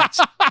 That's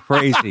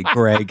crazy,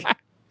 Greg.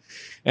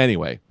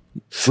 Anyway.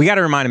 We got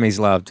to remind him he's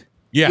loved.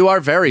 Yeah. You are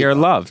very You're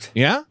loved.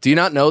 Yeah? Do you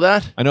not know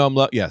that? I know I'm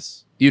loved.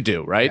 Yes. You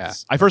do, right? Yeah.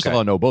 I first of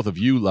all know both of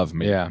you love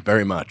me. Yeah.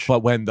 Very much.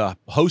 But when the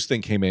host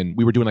thing came in,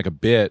 we were doing like a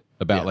bit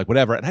about like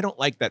whatever. And I don't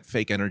like that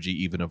fake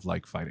energy even of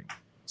like fighting.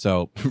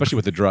 So, especially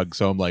with the drug.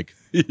 So I'm like,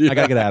 I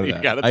got to get out of that.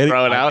 You got to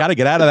throw it out. I got to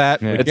get out of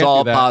that. Yeah. It's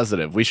all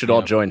positive. We should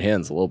all join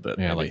hands a little bit.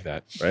 Yeah, maybe. I like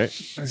that. Right?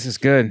 This is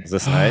good. Is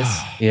this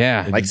nice?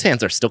 Yeah. Mike's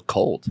hands are still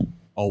cold.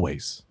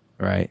 Always.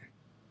 Right.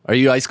 Are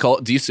you ice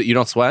cold? You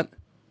don't sweat?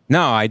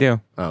 No, I do.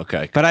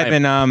 Okay. But I've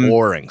been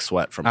pouring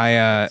sweat from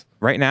right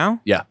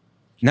now? Yeah.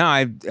 No,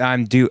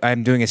 I'm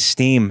doing a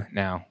steam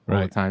now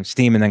all the time.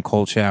 Steam and then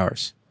cold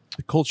showers.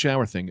 The cold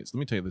shower thing is, let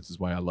me tell you, this is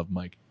why I love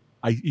Mike.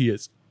 He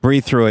is.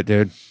 Breathe through it,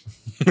 dude.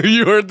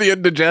 You heard the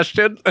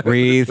indigestion?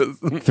 Breathe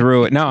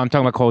through it. No, I'm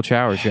talking about cold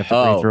showers. You have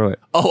to breathe through it.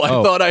 Oh, I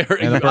thought I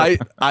heard.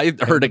 I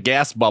heard a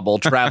gas bubble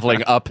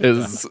traveling up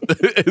his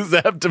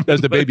abdomen. As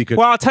the baby could.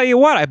 Well, I'll tell you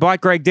what. I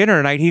bought Greg dinner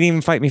tonight. He didn't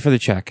even fight me for the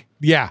check.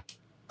 Yeah.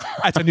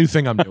 That's a new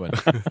thing I'm doing.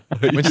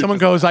 When someone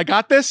goes, I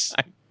got this,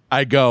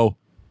 I go,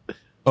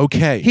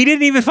 okay. He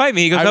didn't even fight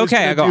me. He goes,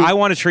 okay. I go, do- I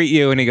want to treat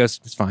you. And he goes,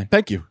 it's fine.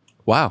 Thank you.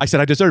 Wow. I said,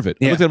 I deserve it.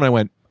 I Yeah. looked at him and I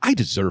went, I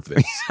deserve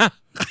this.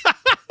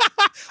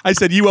 I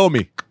said, you owe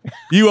me.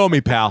 You owe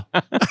me, pal.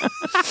 And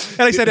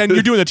I said, and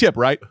you're doing the tip,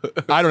 right?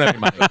 I don't have any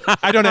money.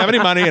 I don't have any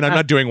money, and I'm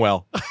not doing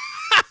well.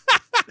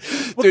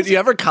 Dude, you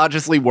ever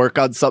consciously work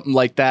on something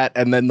like that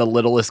and then the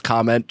littlest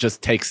comment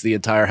just takes the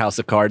entire house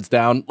of cards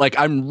down? Like,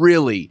 I'm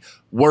really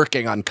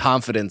working on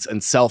confidence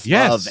and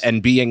self-love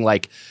and being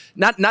like,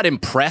 not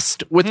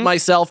impressed with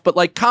myself, but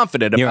like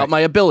confident about my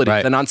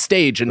abilities and on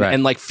stage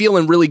and like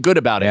feeling really good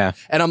about it.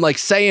 And I'm like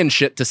saying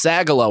shit to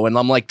Sagalo and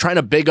I'm like trying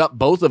to big up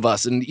both of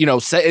us and, you know,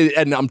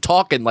 and I'm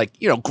talking like,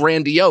 you know,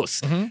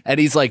 grandiose. And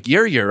he's like,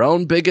 you're your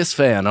own biggest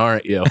fan,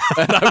 aren't you?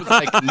 And I was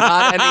like,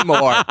 not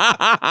anymore.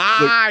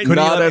 Like,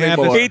 not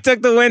anymore. He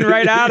took the wind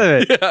right out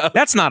of it.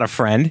 That's not a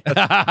friend.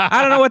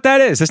 I don't know what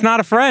that is. It's not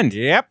a friend.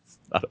 Yep.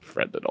 Not a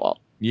friend at all.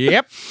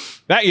 Yep.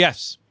 That,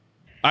 yes.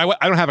 I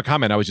don't have a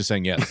comment. I was just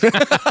saying yes.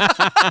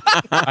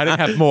 I didn't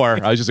have more.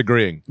 I was just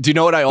agreeing. Do you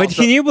know what I also... But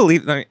can you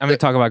believe... I'm going to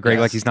talk about Greg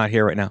like he's not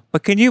here right now.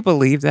 But can you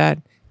believe that?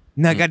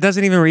 No, God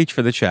doesn't even reach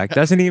for the check.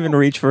 Doesn't even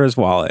reach for his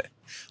wallet.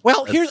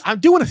 Well, I'm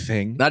doing a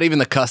thing. Not even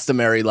the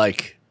customary,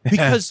 like...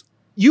 Because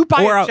you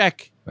buy a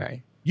check.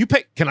 Right. You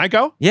pay... Can I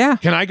go? Yeah.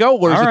 Can I go?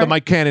 Or is All it the right.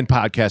 Mike Cannon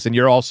podcast and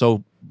you're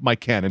also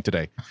Mike Cannon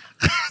today?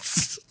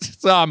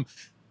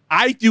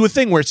 I do a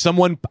thing where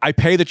I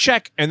pay the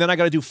check and then I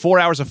got to do 4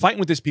 hours of fighting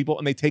with these people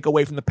and they take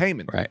away from the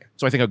payment. Right.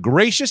 So I think a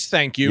gracious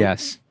thank you.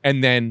 Yes.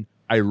 And then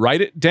I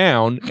write it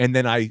down and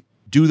then I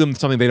do them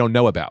something they don't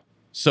know about.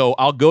 So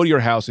I'll go to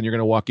your house and you're going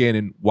to walk in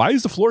and why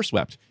is the floor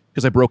swept?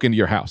 Because I broke into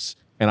your house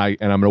and I'm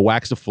going to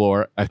wax the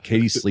floor.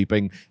 Katie's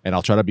sleeping and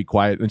I'll try to be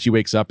quiet. And she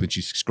wakes up and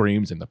she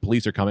screams and the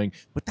police are coming.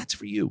 But that's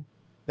for you.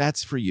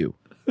 That's for you.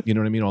 You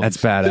know what I mean? That's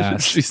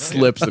badass. She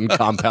slips and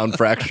compound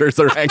fractures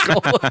her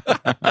ankle.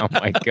 Oh,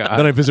 my God.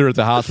 Then I visit her at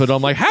the hospital.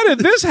 I'm like, how did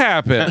this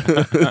happen?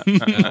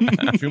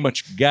 Too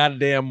much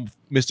goddamn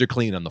Mr.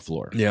 Clean on the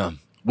floor. Yeah.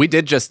 We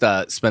did just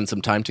spend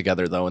some time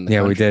together, though, in the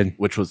Yeah, we country, did.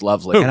 which was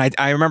lovely. And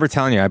I remember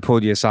telling you, I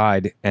pulled you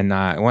aside and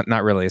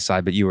not really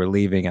aside, but you were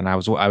leaving. And I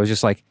was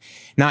just like,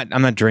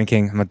 I'm not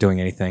drinking. I'm not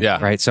doing anything.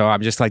 Yeah. Right. So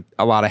I'm just like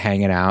a lot of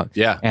hanging out.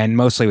 Yeah. And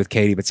mostly with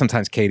Katie, but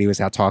sometimes Katie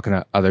was out talking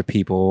to other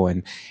people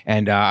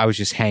and I was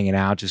just hanging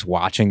out, just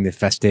watching the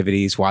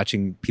festivities,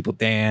 watching people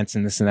dance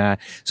and this and that.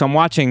 So I'm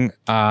watching,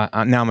 now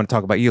I'm going to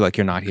talk about you like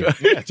you're not here.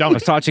 I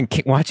was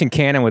watching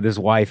Cannon with his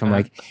wife. I'm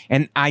like,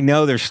 and I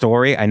know their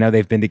story. I know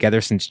they've been together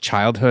since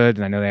childhood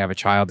and I know they have a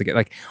child together,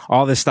 like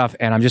all this stuff.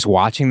 And I'm just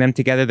watching them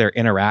together, their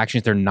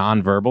interactions, their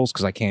nonverbals,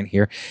 because I can't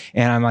hear.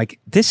 And I'm like,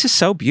 this is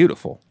so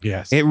beautiful.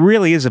 Yes. It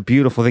really is a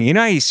beautiful thing. You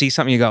know how you see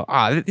something, you go,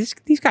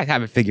 these guys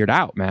have it figured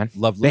out, man.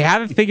 Lovely. They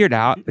have it figured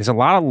out. There's a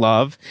lot of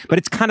love, but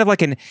it's kind of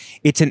like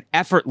it's an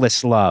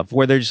effortless love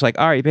where they're just like,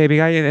 all right, baby,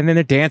 and then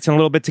they're dancing a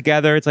little bit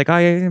together. It's like, oh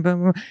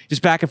yeah,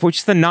 just back and forth.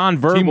 Just the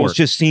nonverbals Teamwork.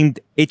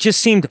 just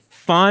seemed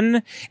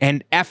fun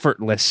and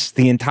effortless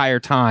the entire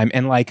time,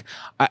 and like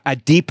a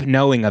deep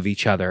knowing of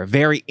each other.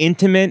 Very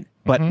intimate,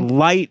 but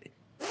light,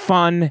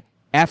 fun,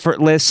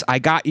 effortless. I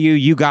got you,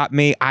 you got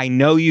me. I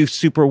know you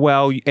super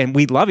well, and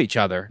we love each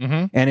other.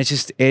 And it's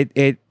just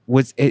it's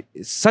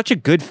such a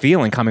good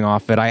feeling coming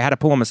off it. I had to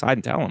pull him aside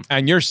and tell him.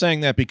 And you're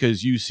saying that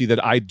because you see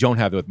that I don't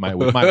have it with my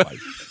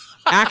wife.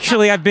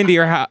 Actually, I've been to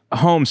your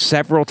home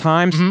several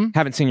times.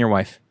 Haven't seen your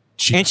wife.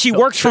 And she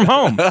works from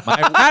home.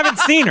 I haven't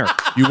seen her.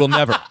 You will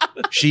never.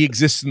 She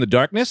exists in the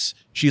darkness.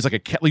 She's like a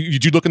cat.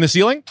 Did you look in the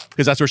ceiling?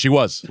 Because that's where she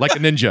was, like a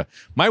ninja.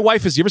 My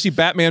wife is. You ever see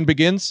Batman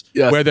Begins?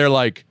 Yes. Where they're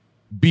like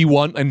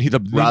B1 and the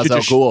Ra's al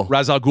Ghul.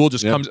 Ra's al Ghul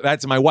just comes.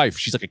 That's my wife.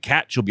 She's like a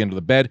cat. She'll be under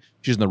the bed.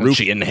 She's in the roof.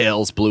 She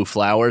inhales blue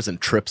flowers and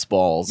trips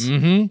balls.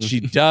 She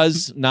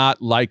does not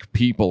like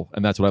people,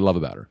 and that's what I love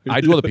about her.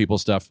 I do all the people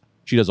stuff.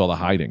 She does all the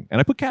hiding, and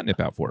I put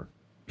catnip out for her.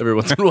 Every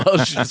once in a while,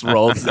 she just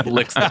rolls and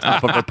licks the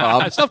top of her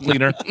palm. Self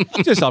cleaner.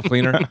 Just self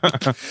cleaner.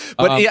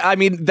 But yeah, I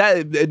mean,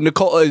 that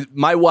Nicole,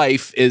 my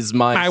wife is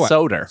my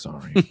soda.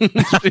 Sorry.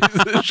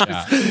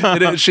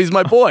 She's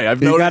my boy.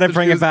 I've You noticed got to that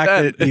bring she it was back.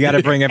 dead. You got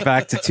to bring it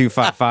back to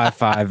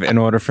 2555 in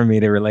order for me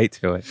to relate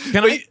to it.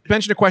 Can I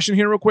mention a question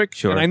here real quick?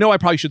 Sure. And I know I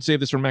probably should save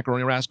this for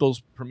Macaroni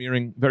Rascals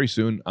premiering very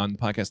soon on the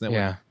podcast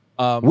network.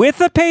 Yeah. With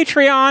a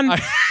Patreon.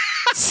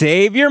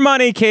 Save your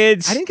money,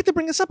 kids. I didn't get to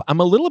bring this up. I'm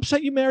a little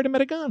upset you married a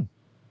Metagon.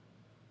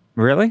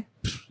 Really?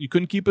 You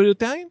couldn't keep it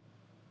Italian?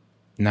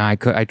 No,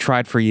 I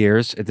tried for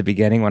years at the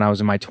beginning when I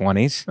was in my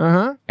 20s.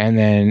 Uh-huh. And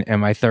then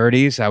in my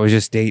 30s, I was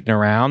just dating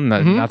around.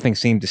 Nothing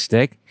seemed to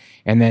stick.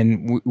 And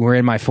then we're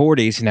in my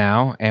 40s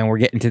now, and we're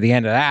getting to the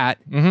end of that.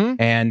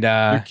 And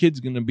Your kid's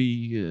going to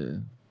be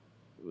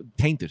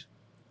tainted.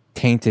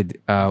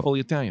 Fully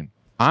Italian.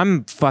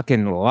 I'm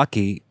fucking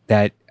lucky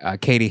that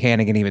Katie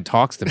Hannigan even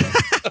talks to me.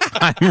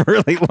 I'm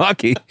really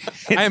lucky.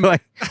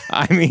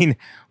 I mean,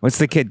 what's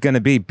the kid going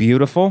to be?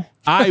 Beautiful?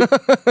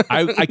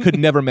 I could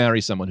never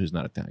marry someone who's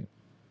not Italian.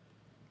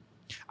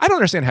 I don't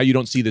understand how you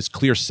don't see this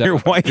clear set.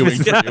 Your wife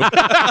is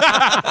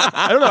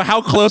I don't know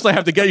how close I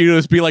have to get you to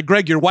just be like,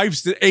 Greg, your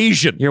wife's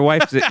Asian. Your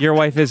wife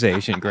is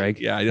Asian, Greg.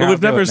 Yeah, But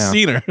we've never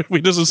seen her.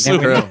 We just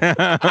assume.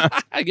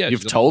 I guess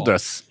You've told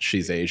us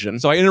she's Asian.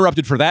 So I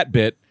interrupted for that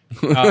bit.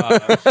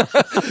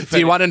 Do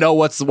you want to know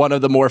what's one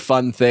of the more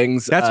fun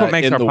things? That's what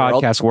makes in our the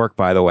world? podcast work,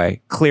 by the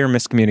way. Clear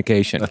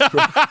miscommunication.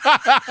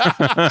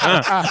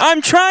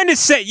 I'm trying to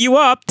set you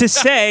up to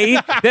say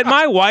that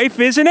my wife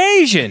is an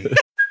Asian.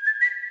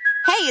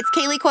 Hey, it's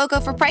Kaylee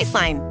Cuoco for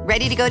Priceline.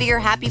 Ready to go to your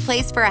happy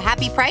place for a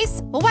happy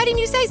price? Well, why didn't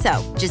you say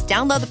so? Just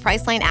download the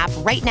Priceline app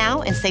right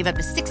now and save up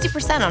to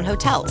 60% on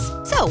hotels.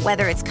 So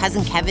whether it's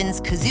Cousin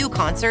Kevin's Kazoo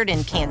Concert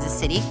in Kansas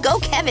City, go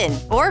Kevin,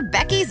 or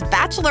Becky's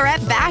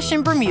Bachelorette Bash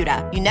in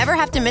Bermuda, you never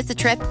have to miss a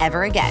trip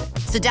ever again.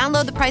 So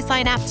download the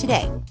Priceline app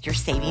today. Your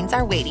savings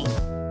are waiting.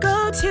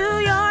 Go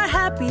to your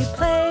happy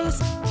place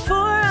for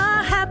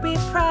a happy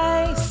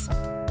price.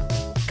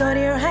 Go to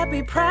your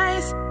happy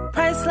price,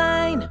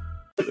 Priceline.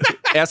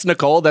 Ask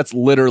Nicole. That's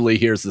literally,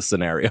 here's the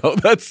scenario.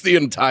 That's the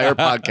entire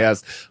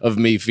podcast of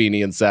me,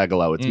 Feeney, and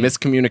Sagalo. It's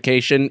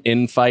miscommunication,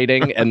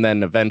 infighting, and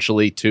then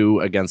eventually 2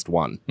 against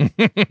 1.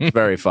 It's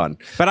very fun.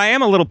 But I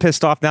am a little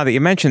pissed off now that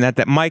you mentioned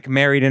that Mike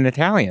married an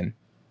Italian.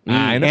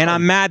 I know. And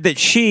I'm mad that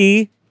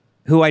she,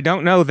 who I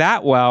don't know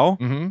that well,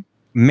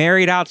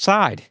 married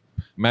outside.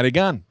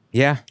 Madigan.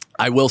 Yeah.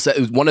 I will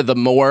say one of the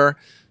more.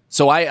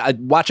 So I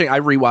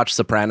rewatched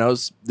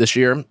Sopranos this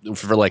year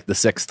for like the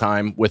 6th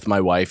time with my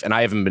wife, and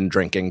I haven't been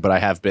drinking, but I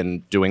have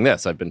been doing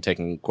this. I've been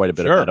taking quite a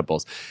bit of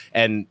edibles.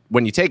 And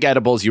when you take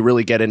edibles, you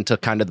really get into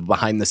kind of the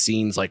behind the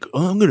scenes, like,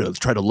 oh, I'm going to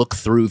try to look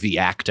through the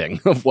acting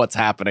of what's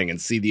happening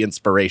and see the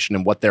inspiration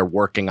and what they're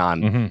working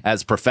on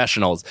as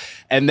professionals.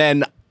 And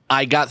then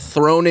I got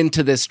thrown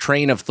into this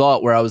train of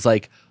thought where I was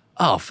like,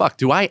 oh, fuck,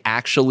 do I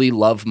actually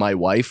love my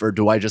wife or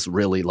do I just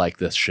really like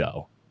this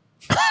show?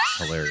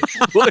 Hilarious.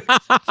 Did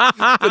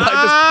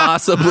I just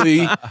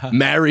possibly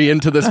marry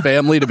into this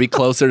family to be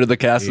closer to the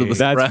cast of The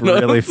That's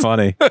Sopranos? really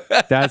funny.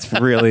 That's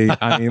really,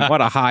 I mean,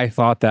 what a high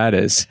thought that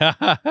is.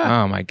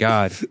 Oh, my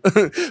God.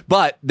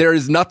 But there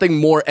is nothing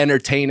more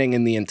entertaining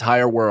in the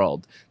entire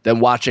world than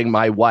watching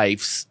my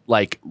wife's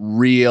like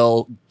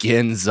real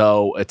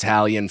Ginzo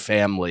Italian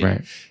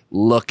family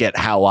look at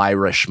how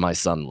Irish my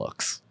son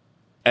looks.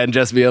 And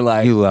just being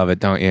like, You love it,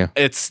 don't you?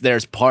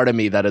 there's part of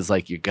me that is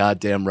like, you're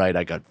goddamn right.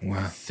 I got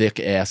thick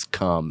ass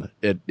cum.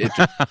 It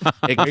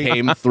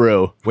came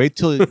through. Wait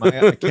till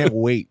I can't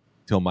wait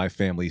till my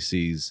family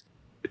sees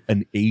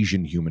an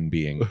Asian human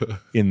being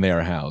in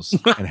their house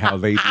and how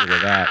they deal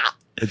with that.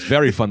 It's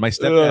very fun. My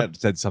stepdad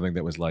said something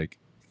that was like,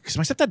 because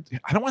my stepdad,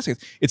 I don't want to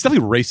say it's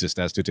definitely racist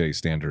as to today's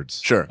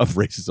standards of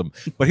racism.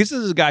 But this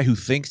is a guy who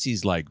thinks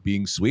he's like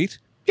being sweet.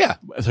 Yeah.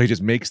 So he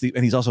just makes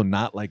and he's also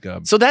not like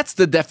a. So that's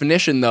the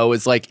definition, though,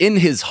 is like in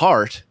his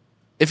heart,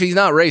 if he's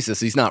not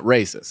racist, he's not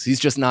racist. He's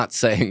just not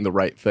saying the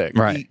right thing.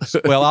 Right.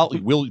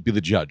 We'll be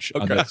the judge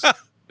on this.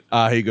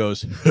 He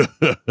goes,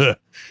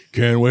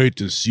 can't wait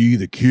to see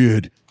the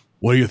kid.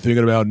 What are you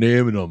thinking about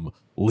naming him?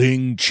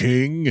 Ling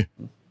Ching?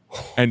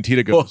 And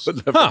Tita goes,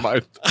 Never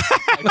mind.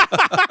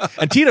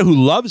 and Tita, who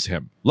loves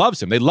him.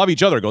 They love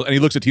each other. Goes, and he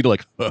looks at Tita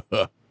like,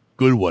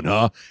 good one,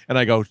 huh? And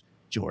I go,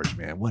 George,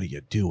 man, what are you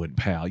doing,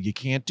 pal? You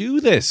can't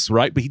do this,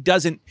 right? But he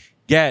doesn't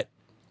get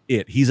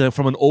it. He's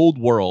from an old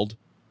world,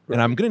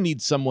 and I'm going to need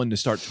someone to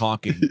start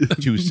talking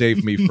to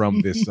save me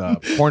from this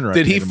corner.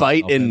 Did he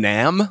fight in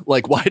Nam?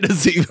 Like, why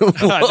does he?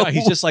 No,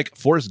 he's just like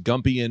Forrest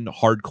Gumpian,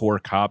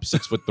 hardcore cop,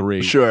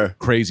 6'3", Sure,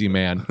 crazy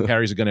man,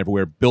 carries a gun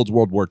everywhere, builds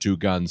World War II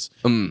guns,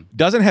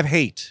 doesn't have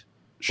hate.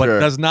 But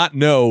does not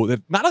know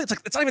that.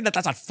 It's not even that.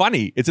 That's not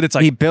funny. It's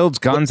like he builds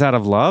guns out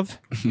of love.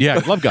 Yeah,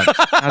 love guns.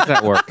 How's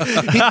that work?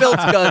 He builds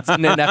guns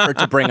in an effort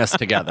to bring us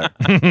together.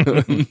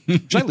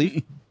 Should I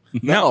leave?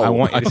 No, I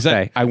want you to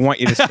stay. I want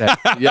you to stay.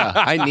 Yeah,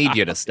 I need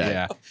you to stay.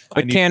 Yeah.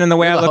 But Cannon, the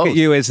way I look at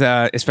you is,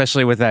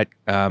 especially with that,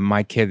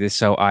 my kid is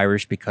so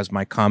Irish because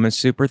my cum is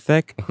super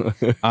thick.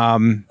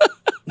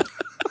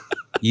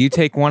 You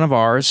take one of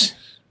ours,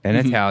 an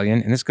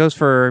Italian, and this goes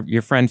for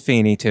your friend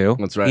Feeney too.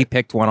 That's right. He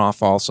picked one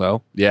off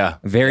also. Yeah.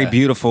 Very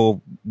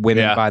beautiful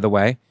women, by the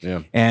way.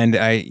 Yeah.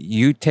 And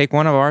you take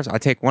one of ours, I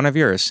take one of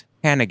yours.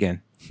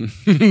 Hannigan.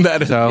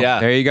 That is, So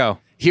there you go.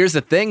 Here's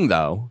the thing,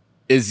 though,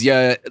 is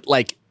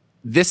like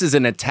this is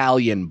an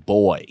Italian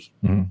boy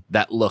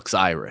that looks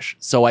Irish.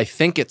 So I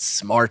think it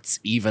smarts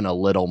even a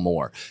little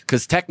more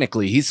because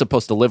technically he's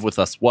supposed to live with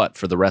us,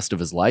 for the rest of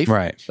his life?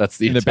 Right. That's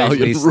the In the Italian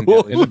basement.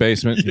 rule. In the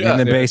basement. In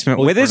the basement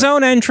with his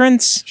own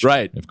entrance.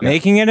 Right.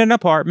 Making it an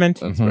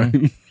apartment. That's right.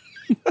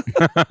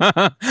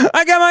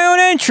 I got my own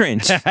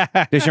entrance.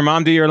 Does your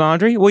mom do your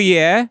laundry? Well,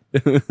 yeah.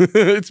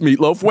 It's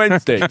Meatloaf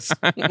Wednesdays.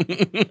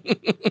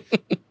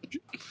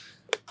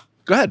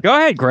 Go ahead. Go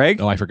ahead,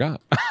 Greg. Oh, I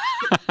forgot.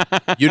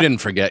 You didn't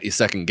forget. You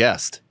second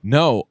guessed.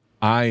 No,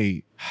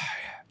 I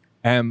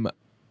am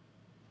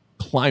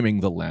climbing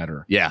the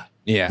ladder. Yeah.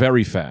 Yeah.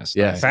 Very fast.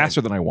 Yeah. Faster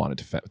than I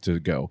wanted to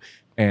go.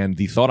 And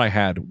the thought I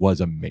had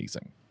was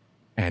amazing.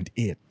 And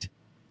it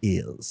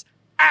is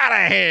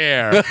out of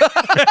here.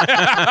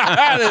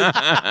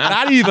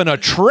 Not even a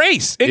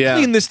trace. It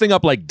cleaned this thing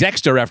up like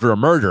Dexter after a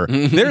murder.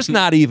 There's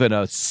not even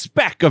a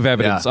speck of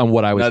evidence on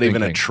what I was thinking. Not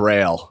even a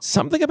trail.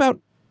 Something about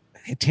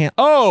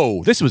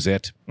this was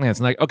it. Yeah, it's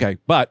like, okay,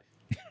 but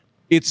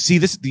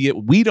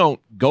we don't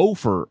go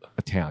for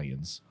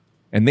Italians.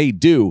 And they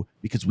do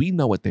because we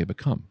know what they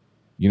become.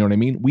 You know what I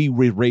mean? We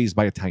were raised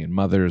by Italian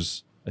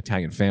mothers,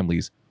 Italian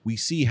families. We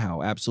see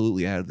how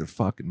absolutely out of their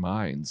fucking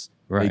minds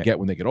they get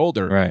when they get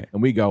older. Right.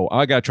 And we go,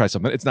 I got to try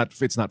something. It's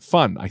not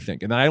fun, I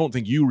think. And I don't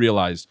think you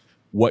realized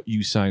what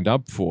you signed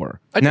up for.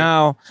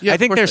 No, Yeah, I of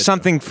think course there's I do.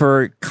 something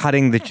for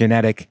cutting the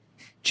genetic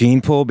gene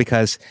pool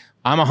because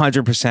I'm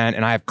 100%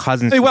 and I have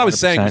cousins. Hey, what I who was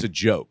saying 100%. was a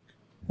joke.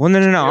 Well,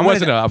 no. It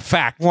wasn't a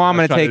fact. Well, I'm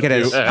I going was to take it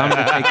trying to as do. I'm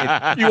going to take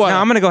it. You wanna- No,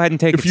 I'm going to go ahead and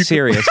take it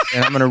serious,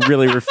 and I'm going to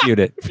really refute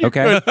it.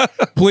 Okay,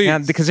 Please. Now,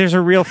 because there's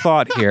a real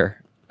thought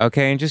here.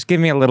 Okay, and just give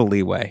me a little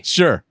leeway.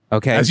 Sure.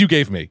 Okay, As you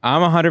gave me.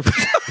 I'm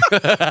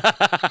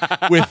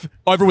 100%. With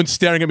everyone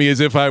staring at me as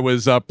if I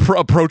was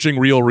approaching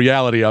real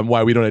reality on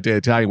why we don't date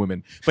Italian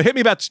women. But hit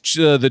me about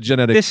the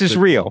genetics. This is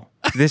real.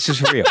 This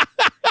is real.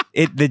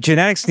 The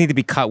genetics need to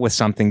be cut with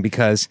something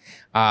because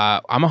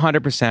I'm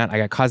 100%. I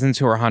got cousins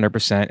who are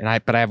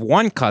 100%, but I have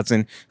one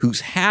cousin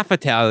who's half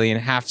Italian,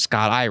 half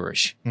Scott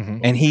Irish,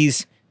 and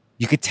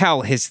you could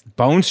tell his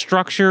bone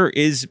structure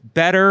is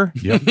better.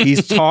 Yep.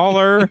 He's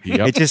taller.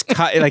 Yep. It just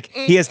cut like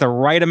he has the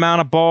right amount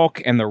of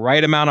bulk and the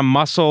right amount of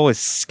muscle. Is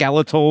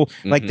skeletal.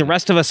 Like the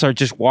rest of us are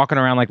just walking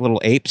around like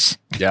little apes.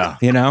 Yeah.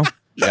 You know.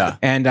 Yeah.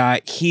 And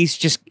he's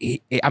just.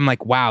 I'm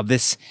like, wow.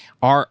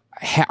 Our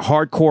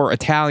hardcore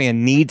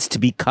Italian needs to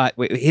be cut.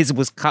 His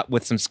was cut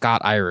with some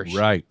Scott Irish.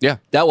 right. Yeah.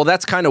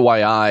 That's kind of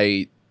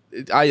why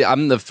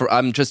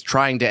I'm just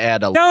trying to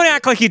add a Don't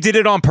act like you did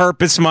it on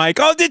purpose, Mike.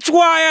 Oh, that's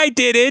why I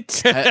did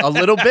it. a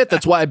little bit.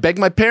 That's why I begged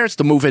my parents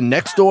to move in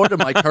next door to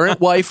my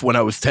current wife when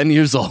I was 10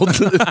 years old.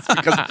 It's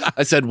because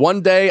I said one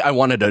day I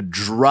wanted to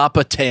drop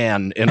a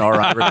tan in our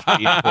Irish gene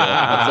pool.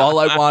 That's all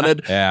I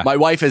wanted. Yeah. My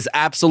wife is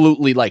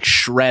absolutely like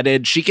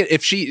shredded. She can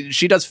if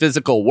she does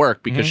physical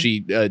work because she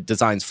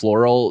designs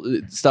floral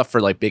stuff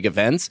for like big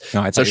events.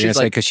 No, I thought you were going to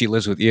say because she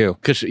lives with you.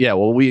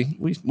 Well,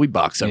 we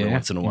box every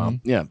once in a while.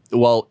 Yeah.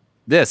 Well,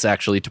 this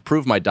actually to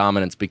prove my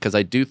dominance because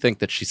I do think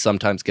that she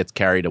sometimes gets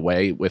carried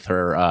away with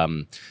her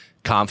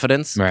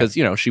confidence because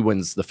she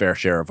wins the fair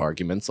share of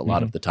arguments. A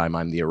lot of the time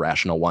I'm the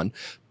irrational one.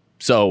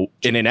 So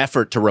in an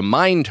effort to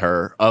remind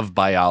her of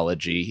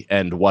biology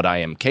and what I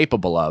am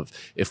capable of,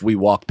 if we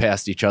walk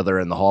past each other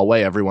in the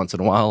hallway every once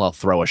in a while, I'll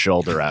throw a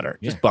shoulder at her.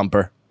 Just bump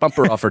her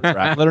off her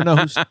track. Let her know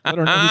who's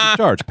in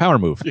charge. Power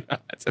move. Yeah,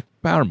 it's a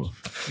power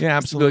move. Yeah,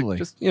 absolutely.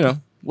 Just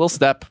we'll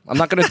step. I'm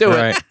not going to do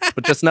it,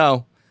 but just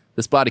know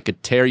this body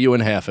could tear you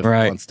in half if it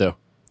wants to.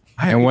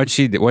 And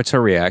what's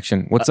her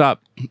reaction? What's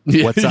up?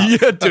 What's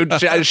up? Yeah,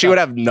 dude, she would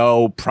have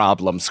no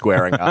problem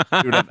squaring up.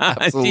 She would have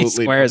absolutely She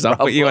squares no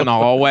up with you in the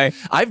hallway.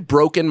 I've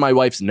broken my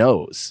wife's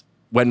nose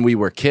when we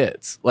were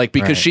kids, like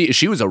because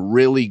she was a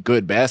really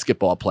good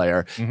basketball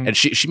player and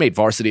she made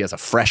varsity as a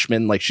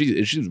freshman. Like she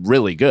was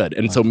really good.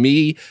 And so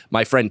me,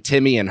 my friend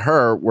Timmy, and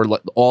her were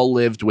all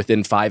lived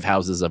within 5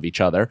 houses of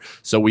each other.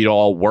 So we'd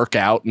all work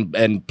out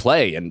and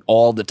play and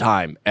all the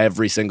time,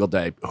 every single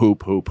day,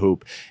 hoop.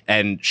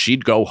 And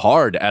she'd go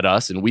hard at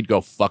us and we'd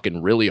go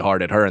fucking really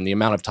hard at her. And the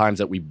amount of times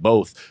that we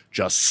both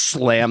just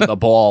slammed the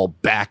ball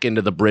back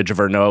into the bridge of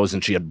her nose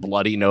and she had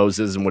bloody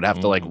noses and would have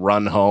to like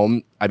run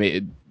home. I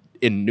mean,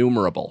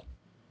 innumerable.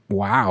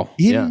 Wow.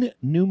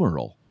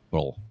 Innumerable.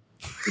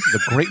 This is a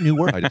great new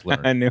word I just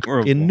learned.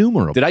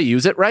 Innumerable. Did I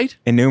use it right?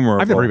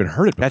 Innumerable. I've never even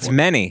heard it before. That's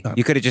many.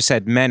 You could have just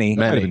said many.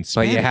 But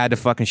you had to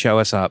fucking show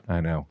us up. I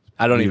know.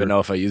 I don't even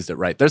know if I used it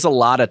right. There's a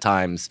lot of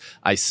times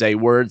I say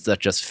words that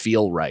just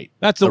feel right.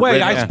 That's the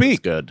way I rhythm is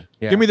speak. Good.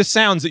 Yeah. Give me the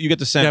sounds that you get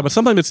to say. Yeah, but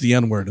sometimes it's the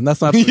N word, and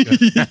that's not so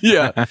good.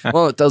 Yeah.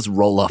 Well, it does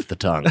roll off the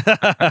tongue. What's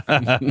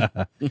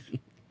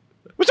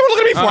someone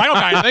looking at me for? I don't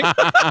got anything.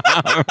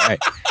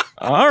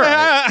 All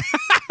right.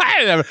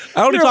 I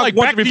only talk like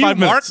once every 5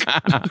 minutes.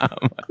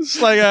 It's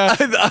like I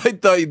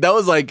thought that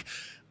was like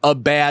a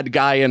bad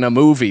guy in a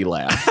movie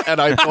laugh, and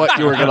I thought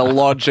you were going to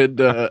launch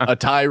into a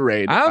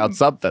tirade about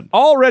something.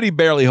 already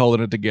barely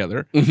holding it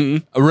together.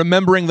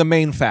 Remembering the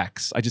main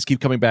facts. I just keep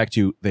coming back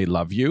to they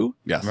love you.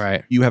 Yes.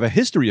 Right. You have a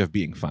history of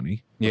being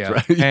funny.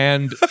 Yeah.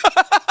 And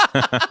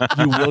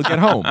you will get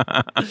home.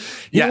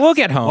 You will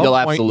get home. You'll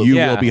Point, absolutely. You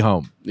Yeah. will be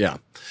home. Yeah.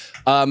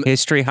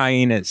 History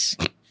hyenas.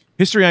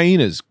 History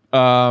hyenas.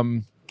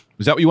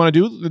 Is that what you want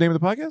to do? The name of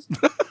the podcast?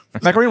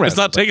 Macaroni It's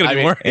not taken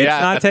anymore. It's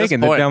Yeah, not at this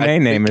taken. The point, I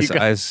domain name think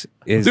is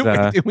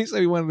Did we say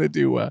we wanted to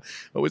do? What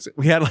was it?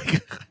 We had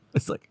like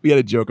it's like we had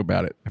a joke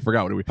about it. I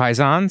forgot what we.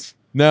 Paisans.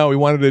 No, we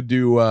wanted to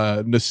do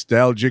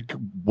nostalgic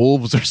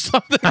wolves or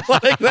something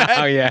like that.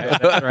 Oh yeah,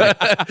 that's right.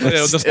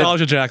 Yeah,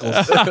 nostalgia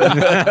jackals.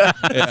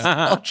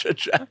 Ultra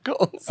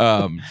jackals.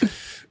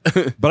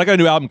 But I got a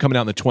new album coming out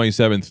on the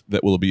 27th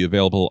that will be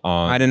available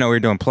on. I didn't know we were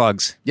doing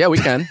plugs. Yeah, we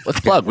can. Let's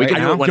plug. We can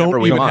do now? it whenever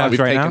Don't we even want. have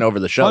We've right taken now? over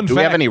the show. Fun Do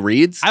we have fact. any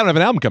reads? I don't have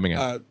an album coming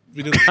out.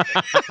 We didn't.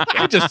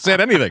 I just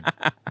said anything.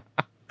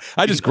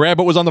 I just grabbed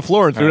what was on the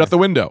floor and threw it out the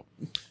window.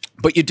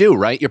 But you do,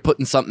 right? You're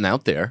putting something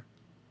out there.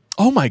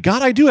 Oh my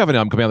God, I do have an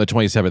album coming out on the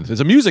 27th. It's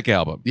a music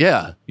album.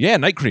 Yeah. Yeah,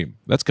 Night Cream.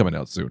 That's coming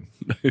out soon.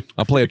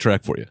 I'll play a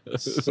track for you.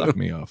 Suck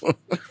me off.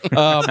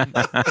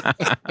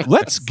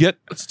 Let's get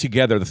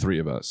together, the three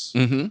of us.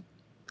 Mm-hmm.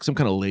 Some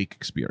kind of lake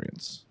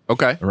experience.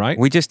 Okay. All right?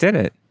 We just did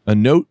it. A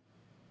note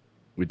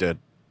We did.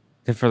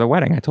 Did for the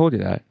wedding. I told you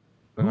that.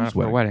 We went Whose out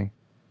for the wedding.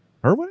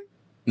 Her wedding?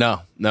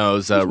 No, it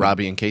was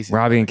Robbie and Casey.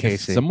 Robbie and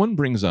Casey. Someone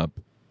brings up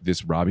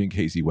this Robbie and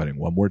Casey wedding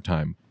one more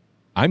time,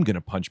 I'm going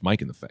to punch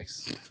Mike in the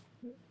face.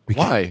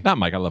 Why? Not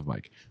Mike. I love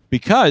Mike.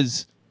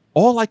 Because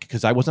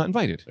I was not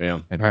invited. Yeah.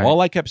 And Right. all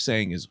I kept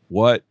saying is,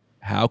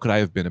 how could I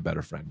have been a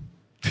better friend?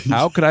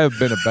 How could I have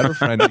been a better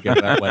friend to get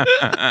that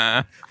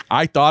wedding?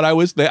 I thought I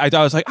was there. I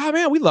thought I was like, oh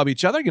man, we love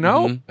each other, you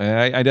know? Mhm.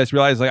 And I just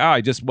realized like, I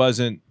just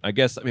wasn't, I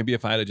guess maybe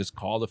if I had just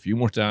called a few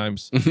more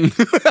times,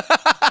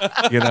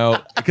 you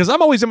know, because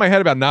I'm always in my head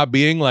about not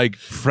being like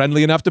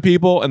friendly enough to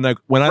people. And like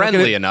when I don't get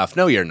Friendly it, enough.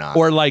 No, you're not.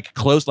 or like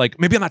close, like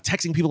maybe I'm not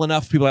texting people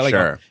enough. People I like,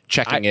 sure.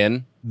 Checking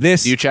in.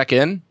 this, Do you check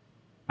in?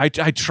 I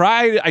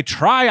try. I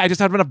just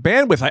have enough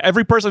bandwidth.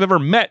 Every person I've ever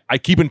met, I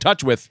keep in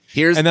touch with.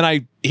 Here's and then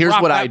I here's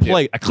drop what that I do.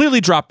 plate. I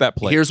clearly dropped that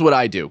plate. Here's what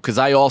I do, because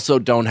I also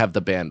don't have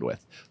the bandwidth.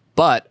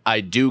 But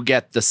I do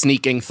get the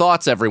sneaking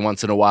thoughts every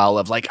once in a while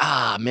of like,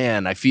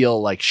 man, I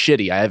feel like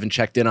shitty. I haven't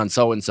checked in on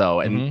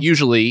so-and-so. And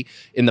usually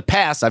in the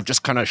past, I've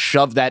just kind of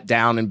shoved that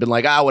down and been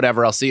like,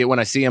 whatever. I'll see it when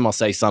I see him. I'll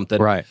say something.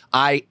 Right.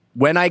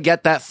 When I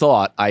get that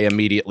thought, I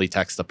immediately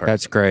text the person.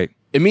 That's great.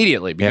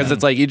 Immediately, because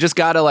it's like, you just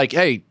got to like,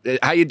 hey,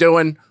 how you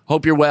doing?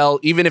 Hope you're well.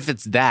 Even if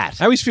it's that.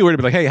 I always feel weird to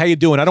be like, hey, how you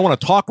doing? I don't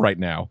want to talk right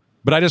now,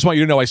 but I just want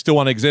you to know I still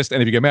want to exist.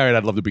 And if you get married,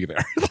 I'd love to be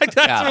there. Like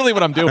that's really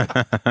what I'm doing.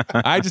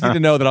 I just need to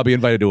know that I'll be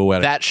invited to a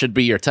wedding. That should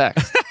be your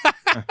text.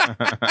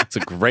 It's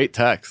a great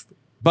text.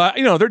 But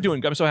you know they're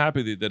doing. I'm so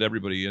happy that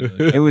everybody.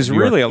 It was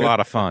really a lot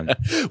of fun.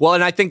 Well,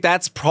 and I think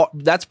that's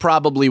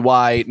probably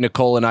why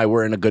Nicole and I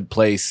were in a good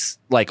place,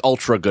 like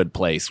ultra good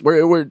place. We're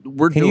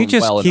Can doing you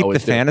just well and keep always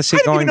the do. fantasy I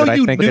didn't going? even know That I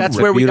you think knew. is That's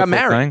a where we got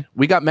beautiful married. thing.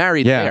 We got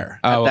married there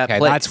at Oh, that okay.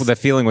 place. That's what the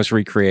feeling was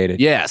recreated.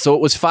 Yeah, so it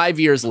was 5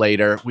 years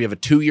later. We have a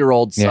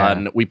 2-year-old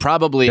son. Yeah. We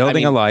probably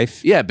Building a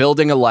life. Yeah,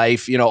 building a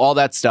life. You know, all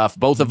that stuff.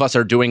 Both of us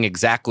are doing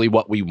exactly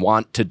what we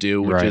want to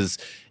do, which Right. is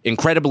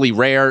incredibly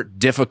rare,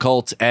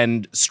 difficult,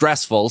 and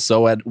stressful.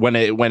 So when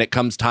it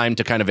comes time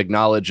to kind of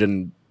acknowledge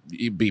and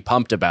be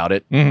pumped about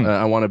it,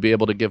 I want to be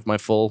able to give my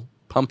full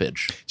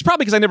pumpage. It's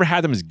probably because I never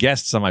had them as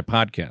guests on my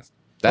podcast.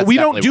 That's We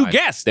don't definitely do why.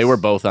 guests. They were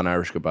both on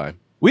Irish Goodbye.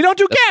 We don't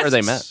do That's guests. where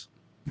they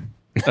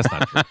met. That's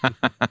not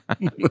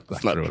true.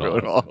 That's not true at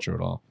That's all. not true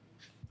at all.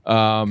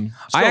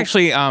 I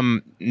actually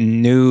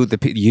knew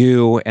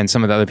you and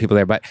some of the other people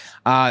there, but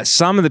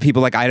some of the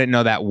people I didn't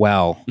know that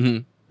well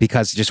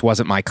because it just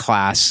wasn't my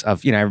class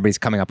of everybody's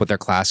coming up with their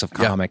class of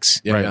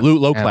comics. Yeah, right, yeah.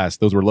 low class.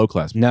 Those were low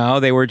class. No,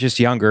 they were just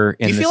younger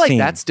in Do you the feel like scene.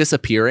 that's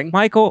disappearing?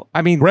 Michael?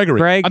 I mean, Gregory.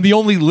 Greg. I'm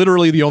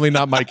literally the only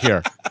not Mike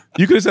here.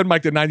 You could have said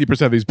Mike to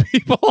 90% of these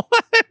people.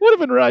 It would have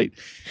been right.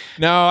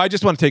 No, I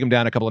just want to take him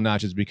down a couple of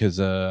notches because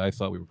I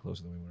thought we were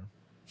closer than we were.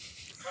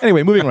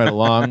 Anyway, moving right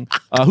along.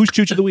 Who's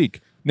Chooch of the Week?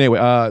 Anyway,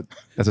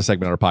 that's a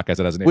segment on our podcast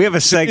that has a name. we have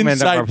a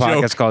segment of our Inside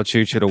joke. podcast called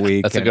Chooch of the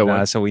Week. That's a good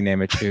one. So we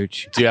name it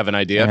Chooch. Do you have an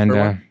idea And, for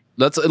one?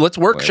 Let's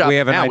workshop we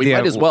have an now. We idea.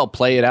 might as well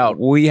play it out.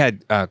 We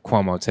had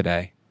Cuomo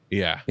today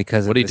Yeah.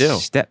 because What'd of he the do?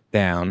 step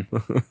down.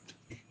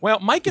 Well,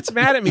 Mike gets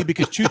mad at me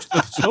because Chooch,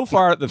 so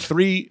far,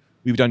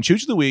 we've done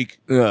Chooch of the Week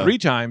 3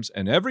 times,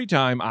 and every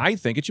time I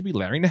think it should be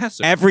Larry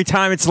Nassar. Every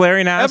time it's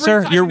Larry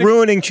Nassar, time you're it-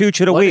 ruining Chooch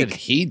of the What Week. did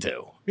he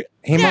do?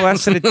 He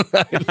molested it.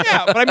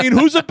 Yeah, but I mean,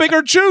 who's a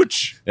bigger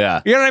Chooch?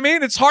 Yeah. You know what I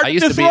mean? It's hard I to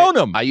used to dethrone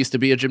him. I used to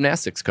be a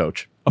gymnastics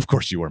coach. Of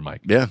course you were,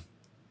 Mike. Yeah.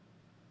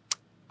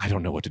 I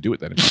don't know what to do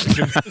with that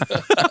information.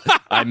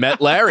 I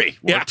met Larry.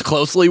 Worked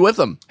closely with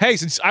him. Hey,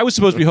 since I was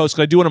supposed to be host,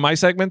 could I do one of my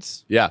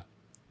segments? Yeah.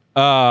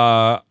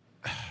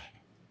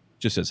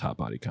 Just says hot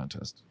body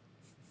contest.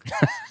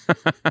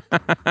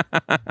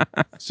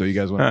 So you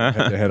guys want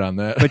to head to head on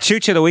that? But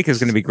Chooch of the Week is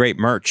going to be great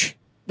merch.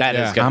 That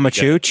is gonna I'm a be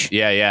good. Chooch.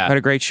 Yeah, yeah. What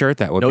a great shirt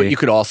that would No, be. what you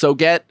could also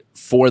get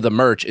for the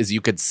merch is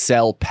you could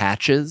sell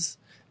patches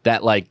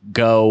that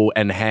go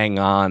and hang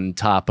on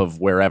top of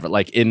wherever,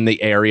 like in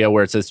the area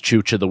where it says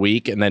Chooch of the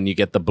Week, and then you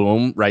get the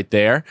boom right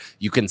there.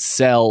 You can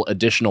sell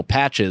additional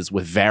patches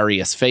with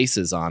various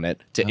faces on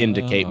it to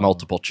indicate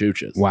multiple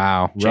Chooches.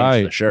 Wow. Change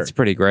Right. the shirt. It's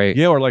pretty great.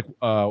 Yeah, or like,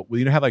 well,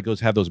 you know how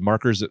have those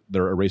markers that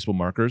they're erasable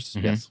markers?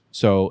 Yes.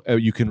 So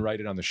you can write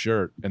it on the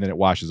shirt and then it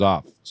washes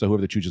off. So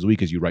whoever the Chooch of the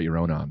Week is, you write your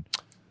own on.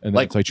 And then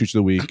Like- it's like Chooch of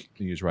the Week,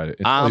 and you just write it.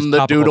 It's I'm always the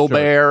topical Doodle shirt.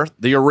 Bear,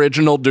 the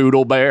original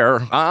Doodle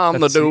Bear. I'm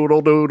That's- the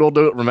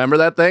Doodle. Remember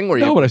that thing where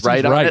No, you but it write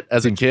seems on right. it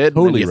as a Seems kid,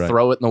 totally and then you right.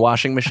 throw it in the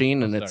washing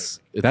machine, and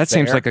it's That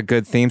seems there. like a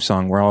good theme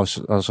song. We're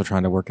also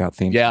trying to work out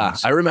theme Yeah,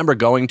 songs. I remember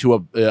going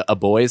to a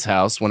boy's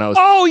house when I was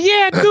Oh,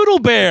 yeah, Doodle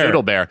Bear.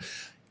 Doodle Bear.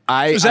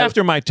 It was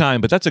after my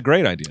time, but that's a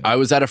great idea. I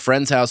was at a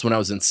friend's house when I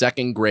was in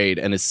 2nd grade,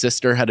 and his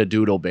sister had a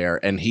doodle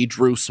bear, and he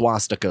drew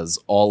swastikas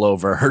all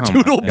over her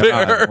doodle God,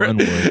 bear. one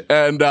would.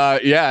 And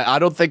yeah, I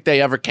don't think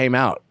they ever came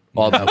out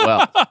all that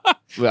well.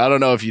 I don't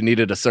know if you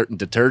needed a certain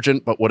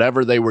detergent, but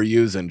whatever they were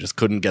using just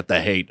couldn't get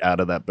the hate out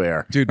of that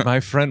bear. Dude, my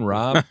friend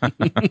Rob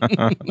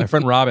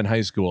in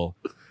high school,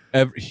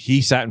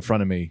 he sat in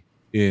front of me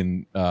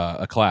in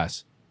a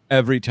class.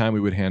 Every time we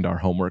would hand our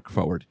homework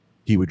forward,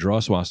 he would draw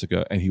a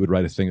swastika and he would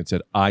write a thing that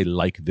said, "I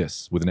like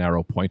this," with an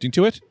arrow pointing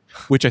to it,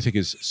 which I think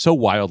is so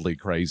wildly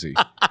crazy.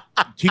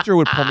 teacher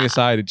would pull me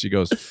aside and she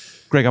goes,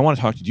 Greg, I want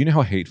to talk to you. Do you know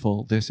how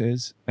hateful this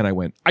is? And I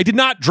went, I did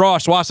not draw a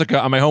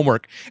swastika on my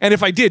homework. And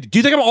if I did, do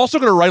you think I'm also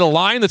going to write a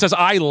line that says,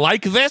 I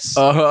like this?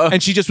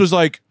 And she just was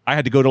like, I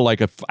had to go to I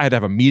had to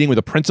have a meeting with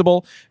a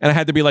principal and I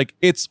had to be like,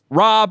 it's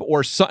Rob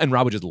or son. And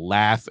Rob would just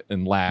laugh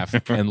and laugh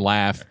and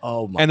laugh.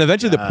 Oh my And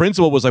eventually the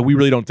principal was like, we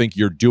really don't think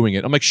you're doing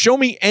it. I'm like, show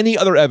me any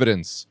other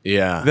evidence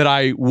that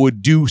I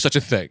would do such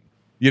a thing.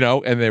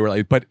 And they were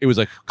like, but it was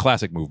a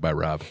classic move by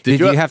Rob.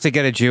 Did you have to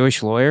get a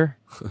Jewish lawyer?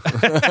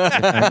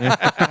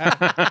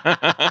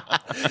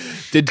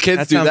 Did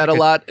kids do that a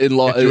lot in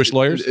law? Jewish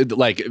lawyers?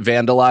 Like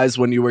vandalize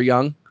when you were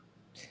young?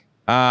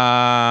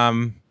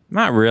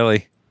 Not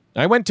really.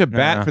 I went to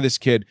bat for this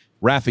kid,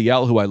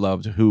 Raphael, who I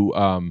loved, who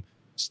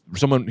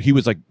he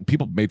was like,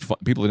 people made fun,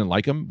 people didn't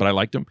like him, but I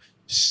liked him.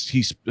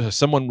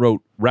 Someone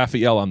wrote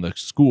Raphael on the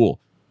school.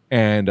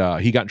 And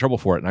he got in trouble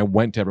for it. And I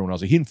went to everyone else.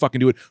 Like, he didn't fucking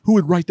do it. Who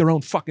would write their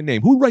own fucking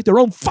name? Who would write their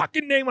own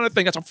fucking name on a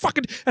thing?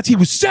 He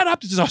was set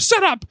up. This is a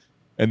setup.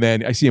 And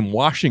then I see him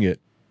washing it.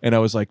 And I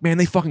was like, man,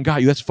 they fucking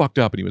got you. That's fucked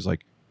up. And he was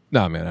like,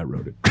 nah, man, I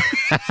wrote it.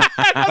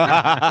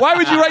 Why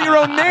would you write your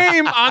own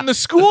name on the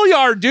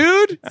schoolyard,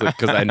 dude?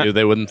 Because I knew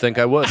they wouldn't think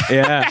I would.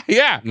 Yeah.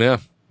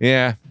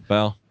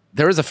 Well.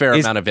 There was a fair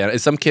amount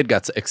of some kid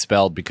got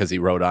expelled because he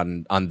wrote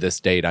on this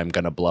date, I'm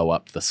going to blow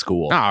up the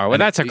school. Oh, well,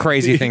 that's a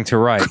crazy thing to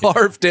write.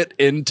 Carved it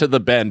into the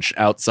bench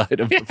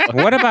outside of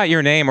What about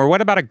your name, or what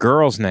about a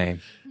girl's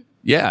name?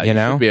 Yeah, you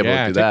know? Should be able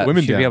to do that.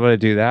 Women should be able to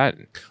do that.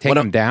 Take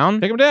them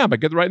down? Take them down by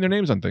writing their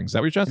names on things. Is that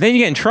what you're trying to say? Then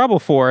you get in trouble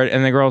for it,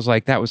 and the girl's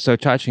like, that was so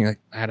touching. Like,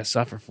 I had to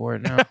suffer for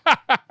it now.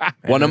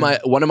 One of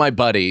my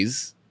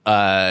buddies,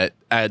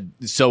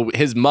 so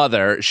his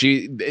mother,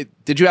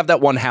 did you have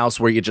that one house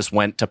where you just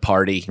went to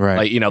party?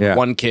 Right. Like, the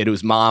one kid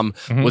whose mom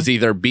was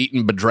either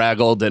beaten,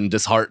 bedraggled, and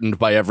disheartened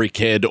by every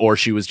kid, or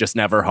she was just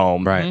never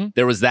home. Right. Mm-hmm.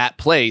 There was that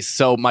place.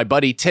 So my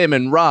buddy Tim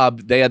and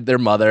Rob, they had their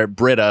mother,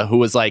 Britta, who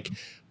was like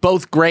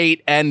both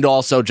great and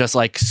also just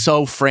like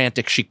so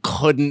frantic she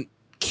couldn't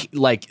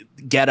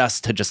get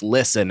us to just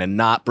listen and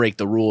not break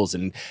the rules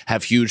and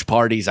have huge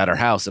parties at her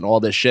house and all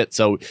this shit.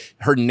 So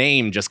her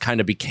name just kind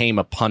of became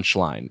a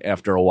punchline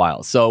after a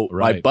while. So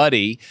my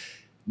buddy,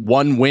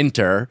 one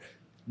winter,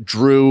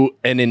 drew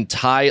an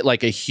entire,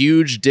 like a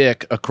huge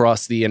dick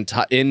across the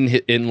entire,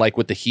 in like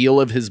with the heel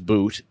of his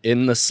boot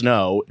in the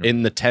snow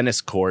in the tennis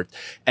court,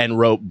 and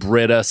wrote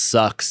Britta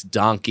sucks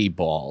donkey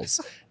balls.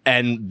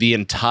 And the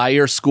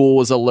entire school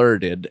was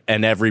alerted,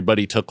 and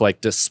everybody took like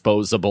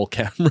disposable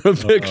camera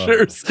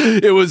pictures.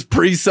 It was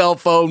pre-cell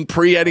phone,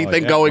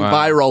 pre-anything going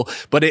viral,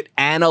 but it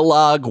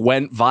analog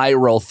went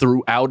viral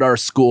throughout our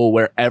school,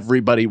 where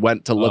everybody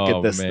went to look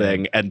at this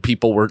thing, and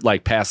people were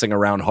like passing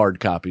around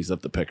hard copies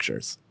of the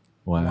pictures.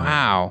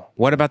 Wow.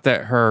 What about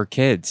her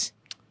kids?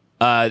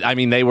 I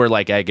mean, they were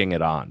like egging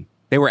it on.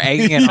 They were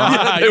egging it on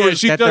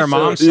that their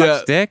mom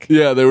sucks dick?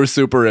 Yeah, they were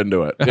super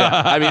into it. Yeah.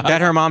 I mean, that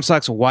her mom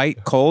sucks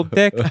white, cold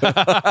dick?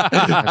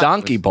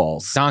 Donkey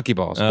balls. Donkey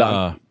balls.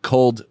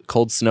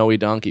 Cold, snowy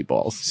donkey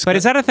balls. But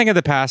is that a thing of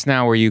the past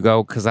now where you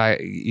go,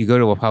 you go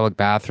to a public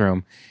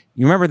bathroom,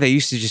 you remember they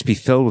used to just be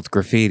filled with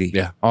graffiti.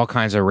 Yeah. All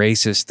kinds of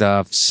racist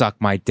stuff, suck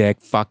my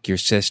dick, fuck your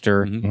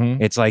sister.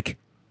 Mm-hmm. It's like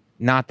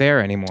not there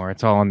anymore.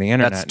 It's all on the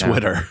internet. That's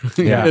Twitter.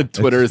 Yeah.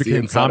 Twitter is the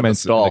inside of a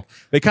stall. Like,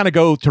 they kind of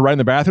go to right in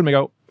the bathroom, they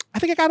go, I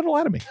think I got it all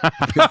out of me.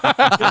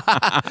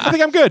 I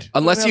think I'm good.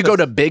 Unless you go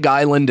to Big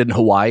Island in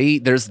Hawaii,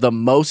 there's the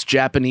most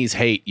Japanese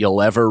hate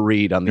you'll ever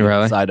read on the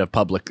inside of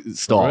public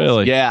stalls.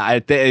 Really? Yeah,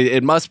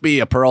 it must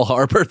be a Pearl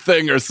Harbor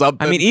thing or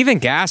something. I mean, even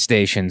gas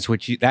stations,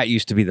 that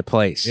used to be the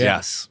place.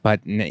 Yes. But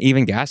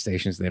even gas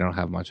stations, they don't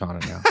have much on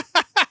it now.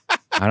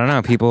 I don't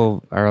know.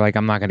 People are like,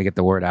 I'm not going to get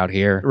the word out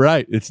here.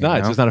 Right. It's not.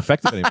 It's just not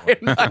effective anymore.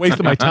 It's a waste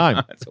of my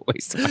time. It's a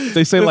waste of my time.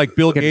 They say like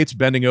Bill Gates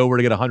bending over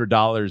to get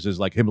 $100 is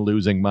like him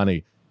losing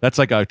money. That's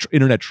like a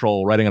internet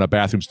troll writing on a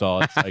bathroom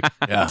stall. It's like,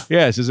 yeah,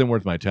 this isn't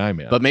worth my time,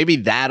 man. But maybe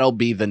that'll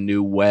be the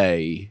new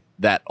way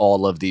that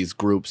all of these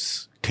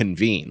groups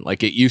convene.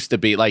 Like it used to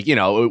be, like,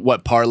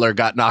 what Parler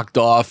got knocked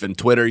off, and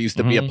Twitter used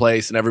to be a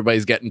place, and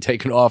everybody's getting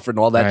taken off and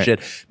all that shit.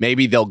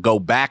 Maybe they'll go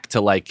back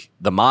to like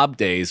the mob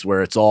days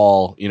where it's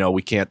all,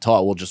 we can't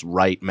talk. We'll just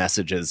write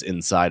messages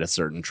inside a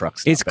certain truck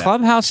stop. Is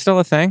Clubhouse still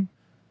a thing?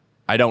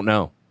 I don't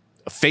know.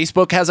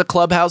 Facebook has a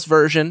Clubhouse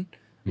version.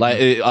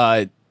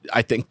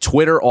 I think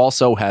Twitter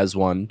also has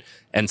one,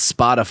 and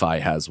Spotify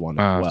has one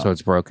as well. So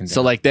it's broken down.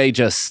 So like they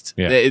just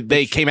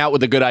they came out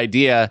with a good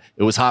idea.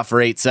 It was hot for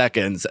 8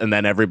 seconds, and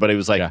then everybody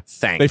was like,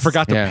 "Thanks." They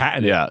forgot to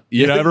patent it.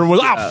 Yeah, everyone was,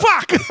 "Oh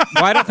fuck!"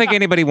 Well, I don't think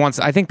anybody wants.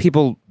 I think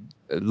people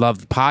love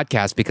the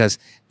podcast because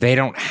they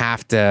don't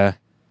have to.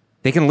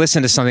 They can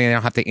listen to something. They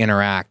don't have to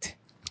interact.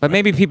 But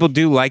maybe people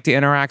do like to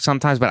interact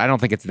sometimes. But I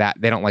don't think it's that.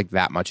 They don't like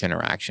that much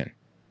interaction.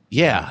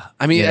 Yeah,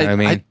 I mean, You know what I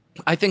mean?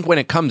 I think when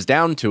it comes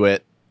down to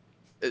it,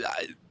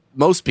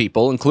 most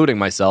people, including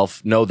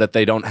myself, know that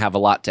they don't have a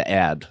lot to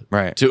add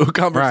to a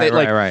conversation.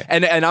 Right.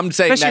 And I'm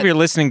saying especially that, if you're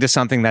listening to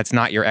something that's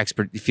not your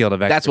field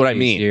of expertise. That's what I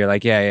mean. You're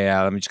like,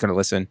 yeah, I'm just going to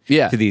listen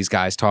to these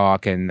guys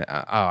talk, and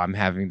I'm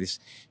having this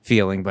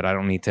feeling, but I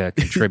don't need to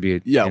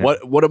contribute. Yeah, you know?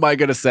 what am I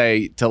going to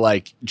say to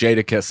like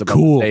Jada Kiss about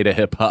the state of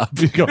hip hop?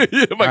 Am I going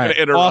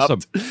to interrupt? Awesome.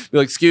 Be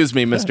like, excuse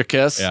me, Mr.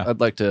 Kiss, I'd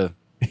like to.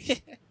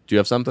 Do you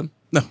have something?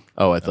 No.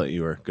 Oh, I thought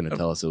you were going to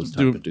tell us it was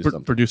time to do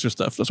something. Producer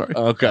stuff. So sorry.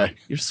 Okay,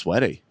 you're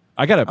sweaty.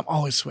 I'm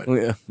always sweating.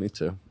 Yeah, me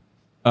too.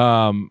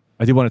 I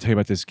did want to tell you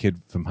about this kid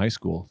from high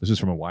school. This is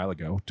from a while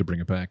ago to bring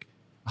it back.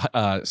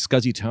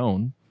 Scuzzy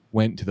Tone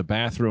went to the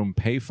bathroom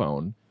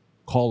payphone,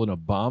 called in a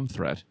bomb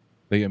threat.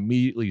 They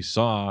immediately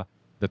saw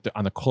that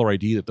on the caller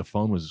ID that the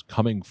phone was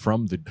coming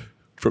from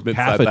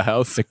inside the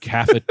house, the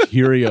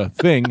cafeteria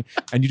thing,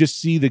 and you just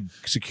see the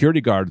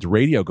security guard's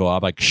radio go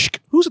off, like, shh,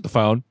 who's at the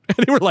phone?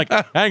 And they were like,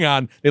 hang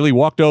on. They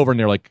walked over and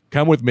they're like,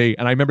 come with me.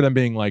 And I remember them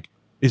being like,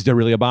 is there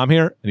really a bomb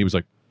here? And he was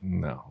like,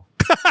 no.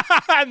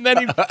 And then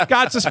he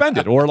got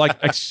suspended or like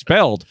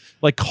expelled,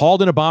 like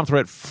called in a bomb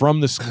threat from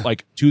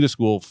to the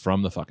school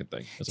from the fucking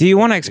thing. Do you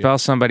want to expel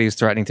somebody who's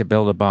threatening to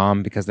build a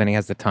bomb because then he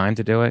has the time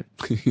to do it?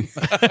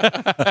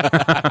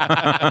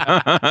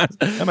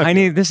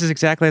 This is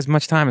exactly as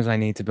much time as I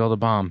need to build a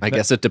bomb. I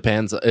guess it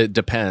depends. It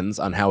depends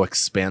on how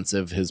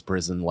expansive his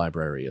prison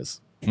library is.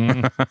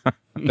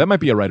 That might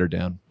be a writer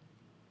down.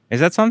 Is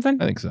that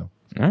something? I think so.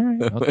 All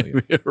right. I'll tell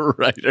you.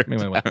 Writer.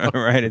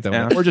 Write it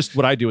down. Or just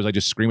what I do is I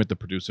just scream at the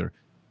producer,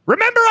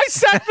 remember I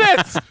said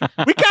this!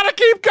 We gotta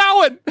keep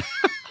going!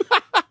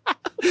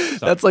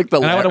 That's like the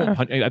I don't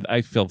punch.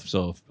 I feel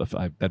so. If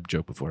I that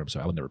joke before. I'm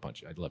sorry. I would never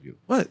punch you. I love you.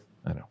 What?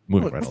 I know.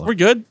 Moving right along. We're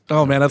good?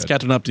 Oh, man, that's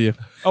catching up to you.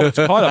 Oh, it's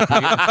caught up.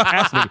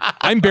 Past me.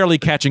 I'm barely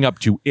catching up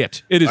to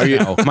it. It is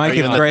now. Mike,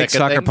 you if in the Greg thick of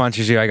sucker things?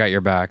 punches you, I got your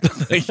back.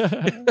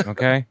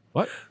 Okay?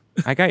 What?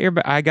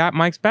 I got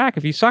Mike's back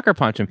if you sucker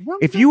punch him.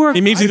 If you were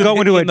He means to he's go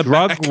into a in the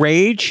drug back.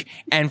 rage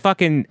and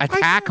fucking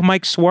attack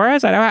Mike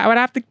Suarez, I would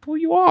have to pull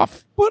you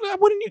off. What?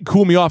 Wouldn't you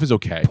cool me off is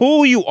okay.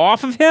 Pull you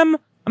off of him?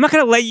 I'm not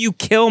going to let you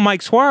kill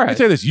Mike I Suarez.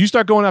 say this. You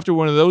start going after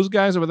one of those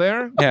guys over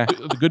there, Yeah.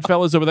 the good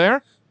fellas over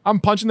there, I'm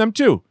punching them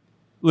too.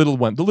 The little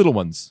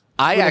ones.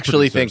 I Little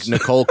actually producers.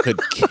 think Nicole could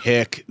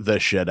kick the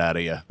shit out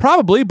of you.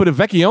 Probably, but if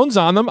Vecchione's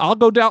on them, I'll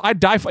go down. I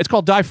die. It's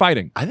called die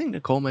fighting. I think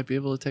Nicole might be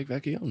able to take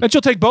Vecchione. And she'll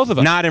take both of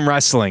them. Not in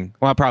wrestling.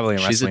 Well, probably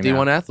in She's a wrestling.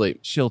 D1 athlete.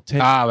 She'll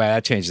take Ah, man,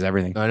 that changes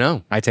everything. I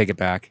know. I take it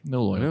back.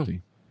 no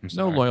loyalty. No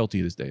sorry.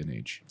 loyalty this day and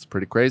age. It's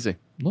pretty crazy.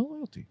 No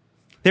loyalty.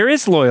 There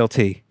is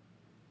loyalty.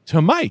 To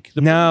Mike.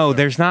 No,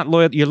 there's not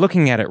loyalty. You're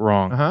looking at it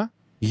wrong. Uh-huh.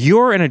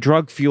 You're in a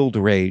drug-fueled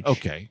rage.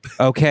 Okay.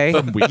 Okay?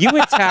 You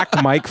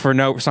attack Mike for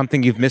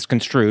something you've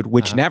misconstrued,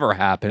 which never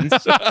happens.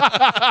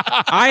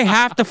 I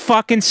have to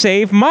fucking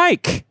save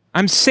Mike.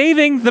 I'm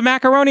saving the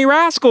Macaroni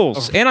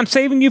Rascals, and I'm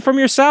saving you from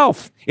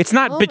yourself. It's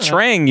not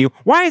betraying you.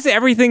 Why is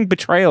everything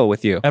betrayal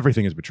with you?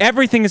 Everything is betrayal.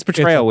 Everything is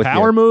betrayal with it's a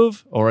power you.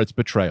 move or it's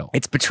betrayal.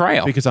 It's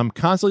betrayal. Because I'm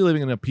constantly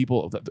living in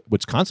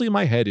what's constantly in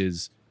my head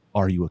is,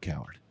 are you a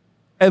coward?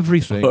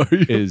 Everything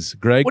is,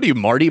 Greg, What are you,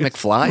 Marty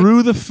McFly?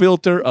 through the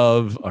filter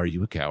of, are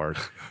you a coward?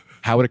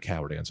 How would a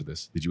coward answer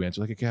this? Did you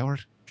answer like a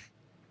coward?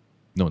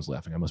 No one's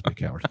laughing. I must be a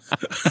coward.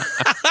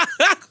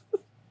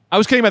 I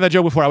was kidding about that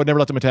joke before. I would never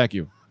let them attack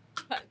you.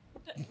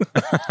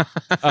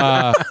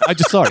 I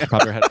just saw it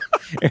pop your head.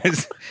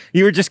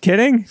 You were just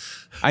kidding?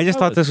 I just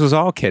thought this was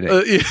all kidding.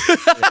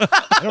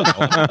 I don't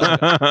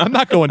know. I'm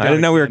not going down. I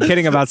didn't know we were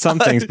kidding about some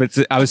things, but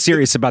I was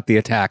serious about the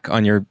attack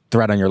on your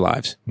threat on your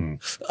lives.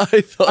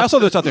 I thought I also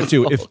throw this out there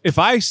too. If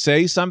I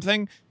say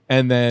something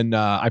and then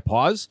I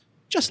pause,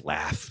 just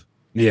laugh.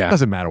 Yeah.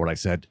 Doesn't matter what I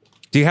said.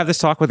 Do you have this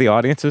talk with the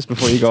audiences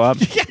before you go up?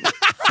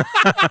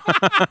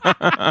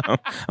 I'm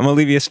going to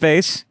leave you a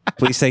space.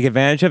 Please take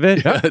advantage of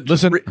it.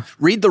 Listen,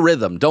 read the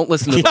rhythm. Don't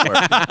listen to the word.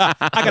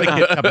 I gotta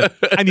get coming.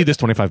 I need this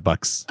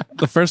 $25.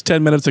 The first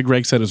 10 minutes that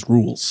Greg said is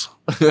rules.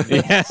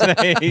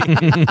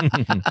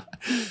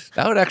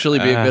 That would actually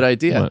be a good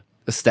idea. what?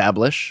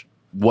 Establish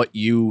what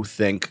you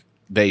think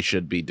they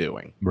should be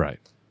doing. Right.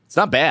 It's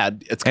not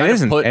bad. It's kind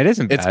isn't- of it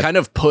isn't It's bad. kind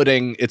of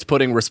putting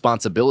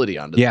responsibility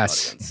onto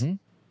Yes. the audience. You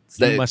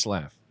They- must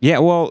laugh. Yeah,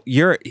 well,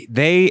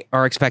 they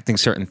are expecting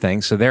certain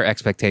things, so their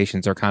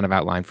expectations are kind of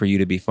outlined for you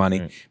to be funny.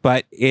 Right.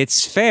 But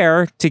it's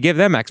fair to give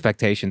them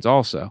expectations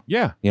also.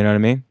 Yeah. You know what I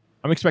mean?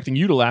 I'm expecting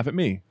you to laugh at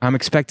me. I'm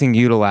expecting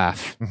you to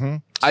laugh.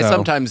 I So-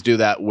 sometimes do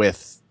that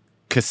with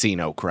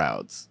casino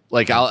crowds,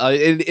 like I'll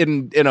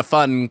in a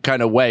fun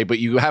kind of way. But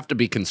you have to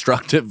be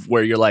constructive,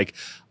 where you're like,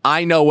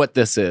 I know what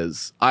this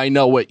is. I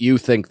know what you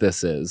think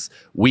this is.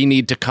 We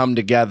need to come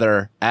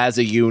together as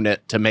a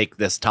unit to make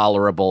this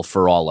tolerable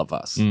for all of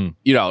us. You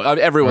know,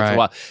 every once in a Right.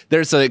 while,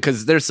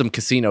 there's some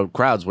casino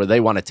crowds where they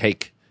want to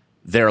take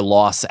their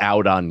loss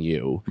out on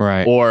you,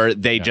 Right. Or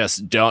they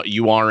just don't.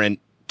 You aren't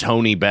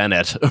Tony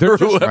Bennett or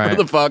whoever right.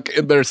 the fuck,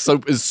 and they're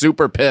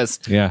super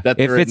pissed. Yeah. that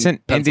If they're it's in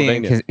an Indian,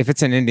 Pennsylvania. if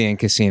it's an Indian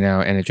casino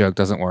and a joke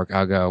doesn't work,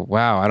 I'll go,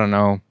 wow, I don't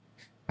know.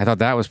 I thought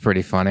that was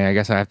pretty funny. I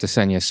guess I have to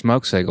send you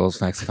smoke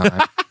signals next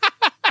time.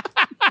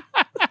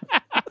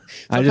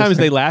 Sometimes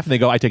they laugh and they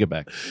go, "I take it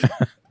back."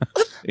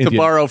 To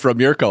borrow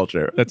from your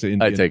culture. That's an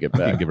Indian. I take it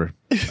back. Giver.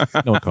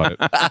 No one caught it.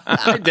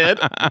 I did.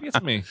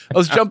 It's me. I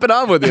was jumping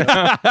on with you.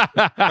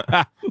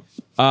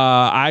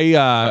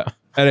 I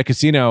at a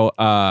casino.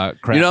 Crap.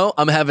 You know,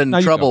 I'm having No,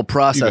 you trouble go.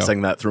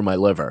 processing that through my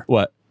liver.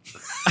 What?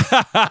 Do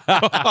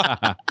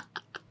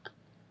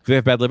they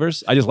have bad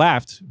livers? I just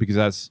laughed because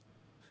that's.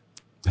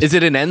 Is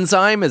it an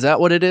enzyme? Is that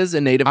what it is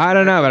in Native? I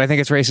don't know, but I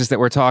think it's racist that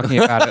we're talking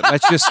about it.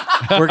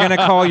 We're going to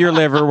call your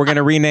liver. We're going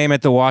to rename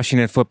it the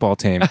Washington football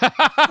team.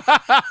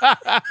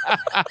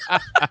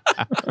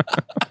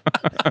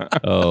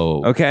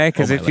 Oh. Okay?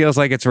 Because it feels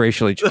like it's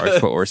racially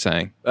charged, what we're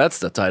saying. That's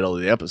the title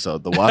of the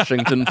episode, the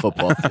Washington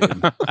football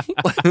team.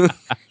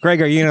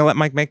 Greg, are you going to let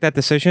Mike make that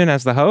decision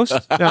as the host?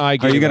 No, I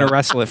Or are you going to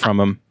wrestle it from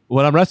him?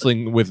 What I'm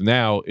wrestling with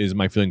now is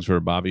my feelings for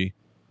Bobby,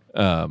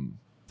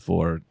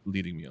 for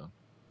leading me on.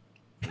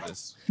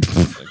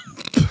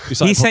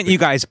 He sent you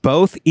guys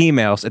both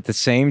emails at the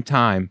same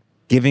time,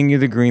 giving you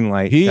the green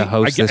light to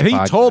host this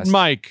podcast. He told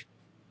Mike,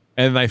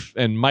 and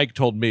Mike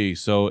told me.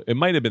 So it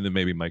might have been that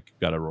maybe Mike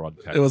got a wrong.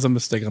 It was a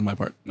mistake on my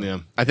part. Yeah.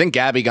 I think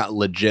Gabby got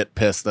legit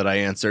pissed that I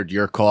answered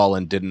your call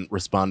and didn't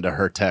respond to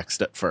her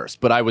text at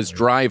first. But I was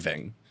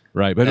driving.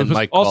 Right. But And it was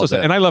Mike also called said,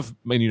 in. and I love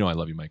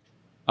you, Mike.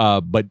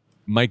 But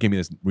Mike gave me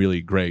this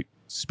really great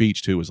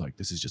speech too. Was like,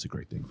 this is just a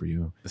great thing for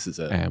you. This is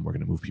it. And we're going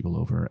to move people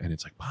over. And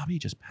it's like, Bobby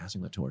just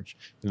passing the torch.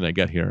 And then I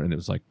got here and it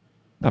was like,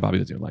 no, Bobby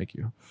doesn't even like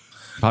you.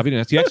 Bobby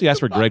didn't. He actually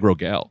asked for Greg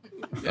Rogel.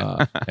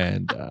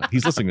 And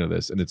he's listening to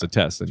this and it's a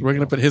test. And We're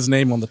going to put his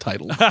name on the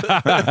title. but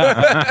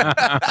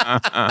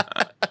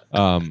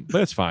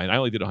it's fine. I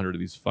only did 100 of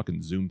these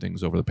fucking Zoom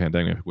things over the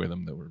pandemic with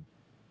them that were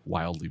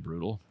wildly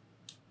brutal.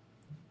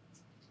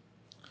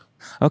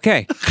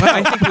 Okay. Well,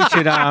 I think we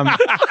should,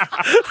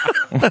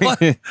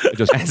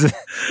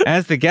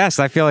 as the guest,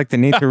 I feel like the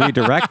need to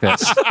redirect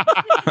this.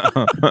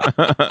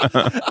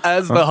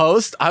 As the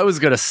host, I was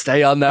going to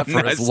stay on that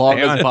for as long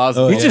as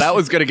possible. That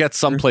was going to get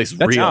someplace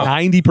That's real.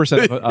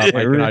 90% of Mike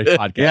and I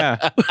podcast.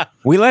 Yeah.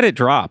 We let it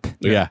drop.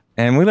 Yeah.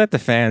 And we let the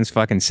fans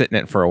fucking sit in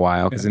it for a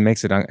while because it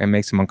makes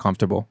them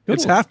uncomfortable.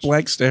 It's half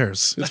blank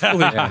stares. It's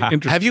really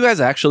interesting. Have you guys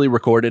actually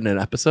recorded an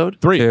episode?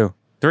 Two.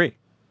 Three.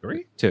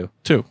 Two.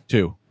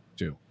 Two.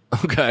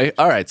 Okay.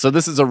 All right. So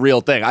this is a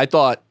real thing. I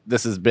thought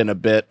this has been a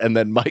bit, and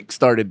then Mike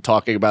started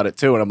talking about it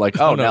too, and I'm like,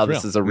 oh, no, now it's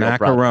this real. is a real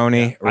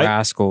Macaroni problem.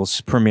 Rascals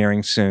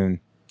premiering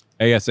soon.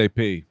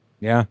 ASAP.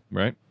 Yeah.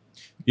 Right?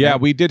 Yeah,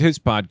 we did his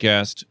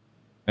podcast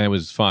and it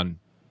was fun.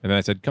 And then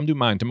I said, come do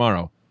mine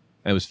tomorrow.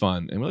 And it was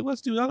fun. And we're like,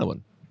 let's do another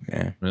one.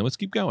 Yeah. And let's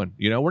keep going.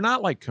 You know, we're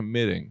not like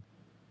committing,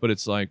 but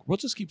it's like, we'll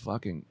just keep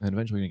fucking and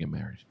eventually we're going to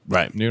get married.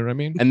 Right. You know what I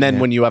mean? And then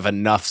when you have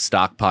enough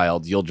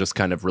stockpiled, you'll just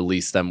kind of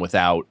release them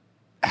without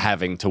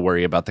having to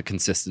worry about the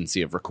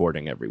consistency of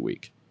recording every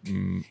week.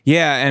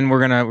 Yeah, and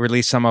we're going to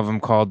release some of them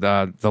called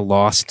the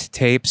Lost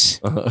Tapes,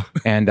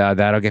 and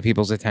that'll get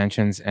people's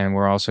attentions. And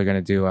we're also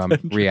going to do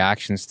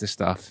reactions to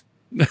stuff.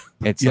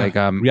 It's like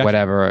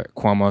whatever,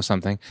 Cuomo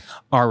something.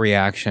 Our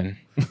reaction.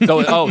 So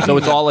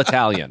it's all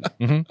Italian.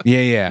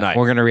 Yeah. Nice.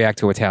 We're going to react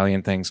to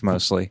Italian things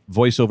mostly.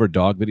 Voiceover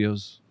dog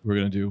videos we're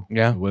going to do.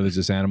 Yeah. What is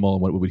this animal?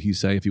 What would he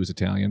say if he was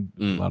Italian?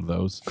 A lot of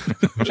those,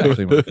 which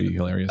actually would be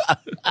hilarious.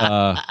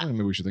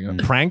 Maybe we should think of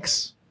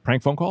pranks,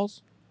 prank phone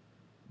calls.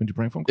 We do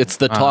prank phone calls. It's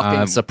the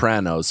Talking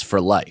Sopranos for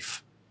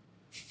life.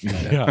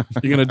 Yeah.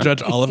 You're going to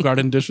judge Olive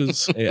Garden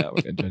dishes? Yeah.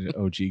 We're gonna judge it.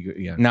 OG.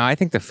 Yeah. No, I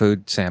think the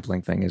food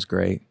sampling thing is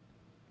great.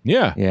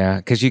 Yeah. Yeah,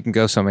 because you can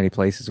go so many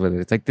places with it.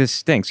 It's like, this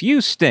stinks.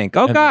 You stink.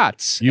 Oh,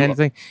 gots. And it's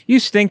like, you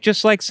stink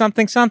just like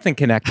something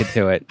connected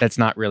to it that's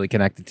not really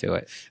connected to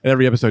it. And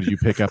every episode you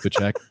pick up the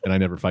check and I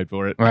never fight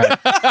for it. Right.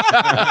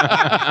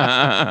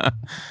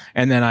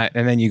 and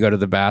then you go to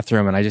the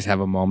bathroom and I just have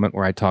a moment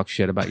where I talk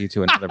shit about you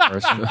to another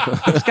person.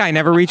 This guy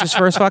never reaches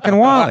for his fucking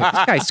wallet.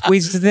 This guy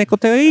squeezes the nickel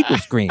till Eagle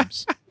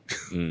screams.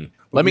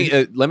 Let me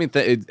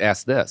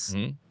ask this.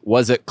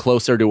 Was it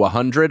closer to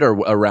 100 or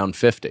around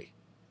 50?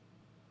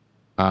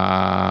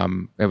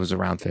 It was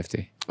around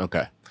 50.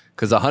 Okay.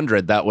 Because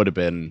 100, that would have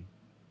been...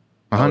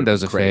 A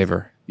hundo's a crazy.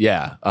 favor.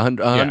 Yeah.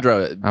 100, I'm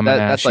gonna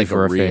ask that's you like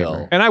for a a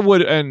real...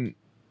 favor. And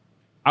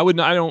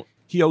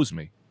he owes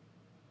me.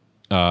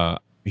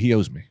 He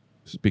owes me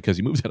because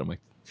he moved out of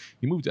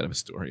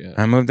Astoria.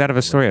 I moved out of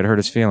Astoria. It hurt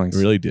his feelings.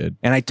 Really did.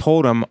 And I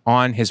told him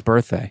on his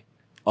birthday.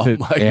 Oh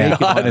my Yeah,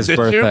 God. on his Did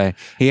birthday. you?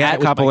 He had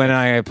a couple in and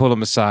I pulled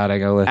him aside. I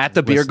go, listen. At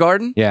the beer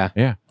garden? Yeah.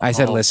 Yeah. I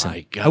said, Oh listen.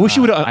 my God. I wish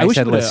you would have. I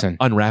said, listen.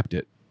 Unwrapped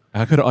it.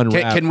 I could have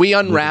unwrapped. Can we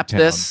unwrap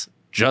this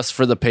just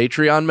for the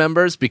Patreon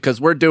members? Because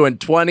we're doing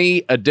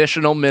 20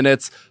 additional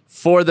minutes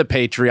for the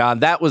Patreon.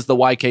 That was the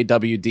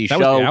YKWD That show.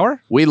 was the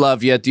hour? We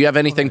love you. Do you have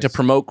anything to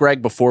promote,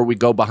 Greg, before we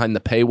go behind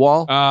the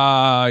paywall?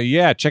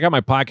 Yeah. Check out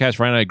my podcast,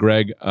 Friday Night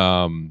Greg.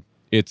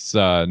 It's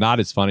not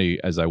as funny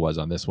as I was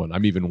on this one.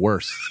 I'm even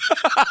worse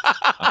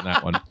on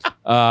that one.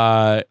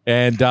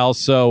 And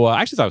also,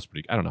 I actually thought it was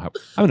pretty. I don't know how.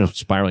 I don't know,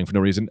 spiraling for no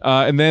reason.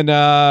 And then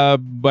I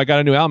got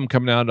a new album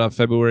coming out on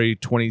February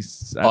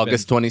 27th.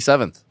 August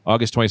 27th.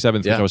 August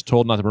 27th, Yeah. which I was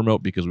told not to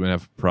promote because we're going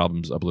to have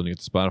problems uploading it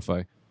to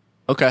Spotify.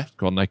 Okay. It's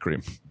called Night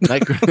Cream.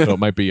 Night Cream. So it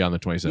might be on the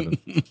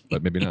 27th,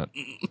 but maybe not.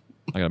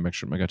 I gotta make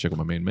sure. I gotta check with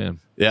my main man.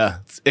 Yeah,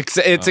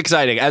 it's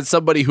exciting. As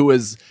somebody who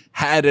has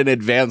had an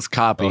advanced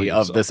copy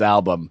of this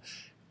album,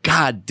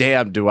 god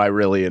damn, do I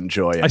really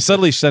enjoy it. I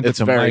suddenly sent it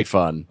to very Mike,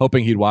 fun.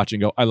 hoping he'd watch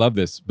and go, I love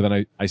this. But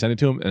then I sent it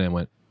to him and I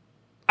went,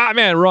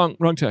 man, wrong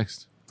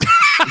text.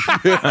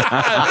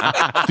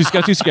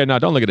 Got too scared. No,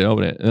 don't look at it.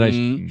 Open it.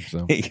 And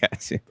so. He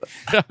got you.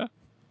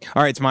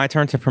 All right, it's my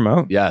turn to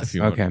promote. Yes.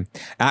 Okay.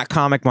 At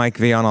Comic Mike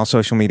V on all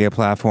social media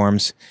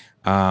platforms.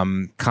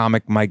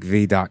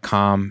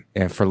 ComicMikeV.com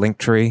for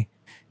Linktree.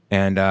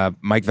 And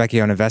Mike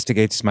Vecchione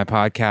Investigates is my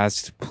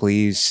podcast.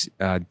 Please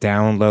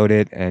download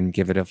it and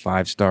give it a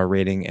 5-star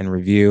rating and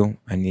review.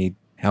 I need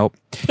help.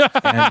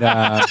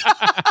 And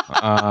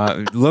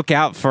look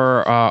out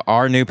for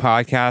our new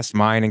podcast,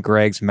 mine and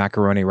Greg's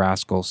Macaroni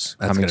Rascals,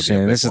 coming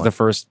soon. This is the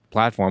first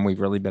platform we've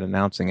really been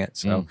announcing it,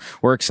 so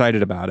we're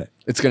excited about it.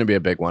 It's going to be a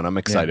big one. I'm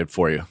excited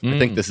for you. I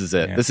think this is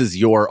it. Yeah. This is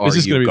your Are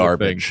You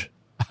Garbage?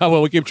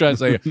 Well, we keep trying to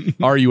say,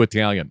 are you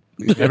Italian?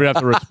 Everybody have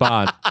to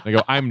respond. They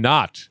go, I'm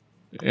not.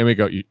 And we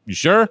go, you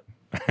sure?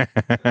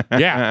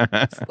 Yeah.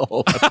 That's the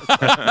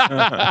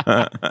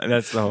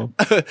whole.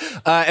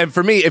 And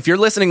for me, if you're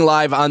listening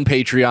live on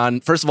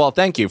Patreon, first of all,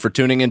 thank you for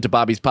tuning into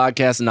Bobby's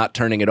podcast and not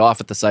turning it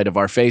off at the sight of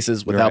our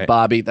faces without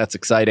Bobby. That's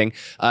exciting.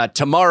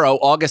 Tomorrow,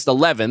 August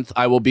 11th,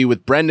 I will be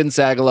with Brendan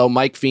Sagalow,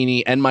 Mike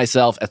Feeney, and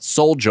myself at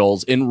Soul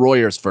Joel's in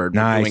Royersford.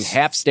 We're doing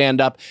half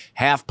stand-up,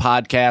 half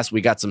podcast.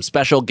 We got some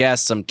special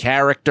guests, some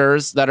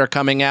characters that are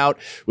coming out,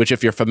 which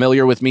if you're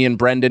familiar with me and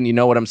Brendan, you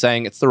know what I'm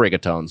saying. It's the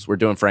Rigatones. We're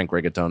doing Frank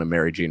Rigatone and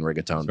Mary Jean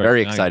Rigatone.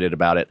 Very excited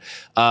about it.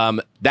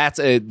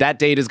 That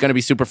date is going to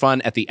be super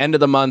fun. At the end of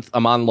the month,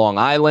 I'm on Long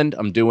Island.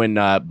 I'm doing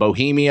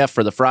Bohemia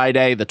for the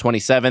Friday, the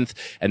 27th,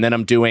 and then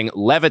I'm doing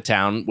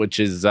Levittown, which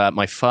is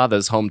my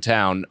father's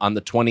hometown, on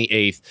the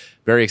 28th.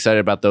 Very excited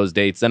about those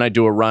dates. Then I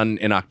do a run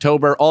in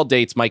October. All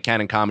dates,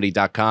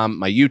 MikeCannonComedy.com.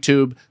 My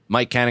YouTube,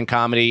 Mike Cannon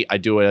Comedy. I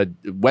do a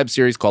web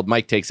series called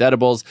Mike Takes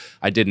Edibles.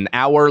 I did an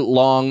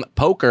hour-long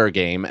poker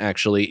game,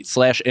 actually,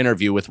 /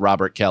 interview with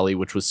Robert Kelly,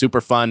 which was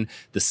super fun.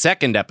 The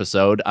second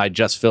episode I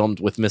just filmed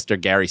with Mr.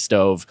 Gary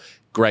Stove,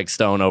 Greg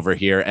Stone over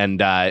here, and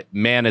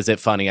man, is it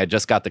funny. I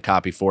just got the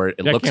copy for it.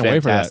 It looks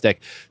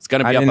fantastic. It's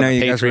going to be up on the Patreon. I didn't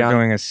know you guys were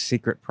doing a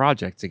secret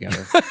project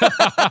together.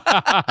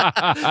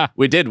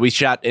 We did. We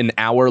shot an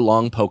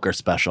hour-long poker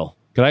special.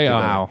 Could I?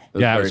 Wow.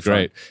 Yeah, it was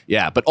great.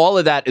 Yeah, but all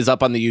of that is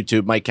up on the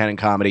YouTube, Mike Cannon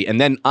Comedy. And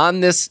then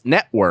on this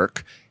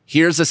network,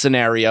 here's a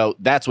scenario.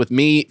 That's with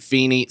me,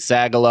 Feeney,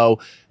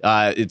 Sagalow.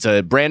 It's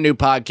a brand new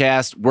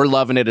podcast. We're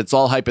loving it. It's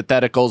all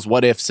hypotheticals,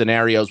 what if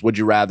scenarios, would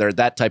you rather,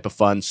 that type of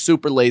fun.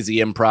 Super lazy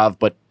improv,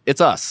 but it's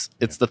us.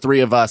 It's the three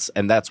of us,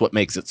 and that's what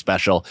makes it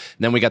special. And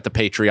then we got the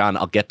Patreon.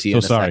 I'll get to you in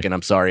a second.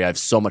 I'm sorry. I have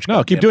so much.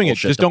 No, keep doing it.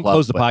 Just don't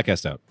close the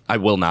podcast out. I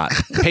will not.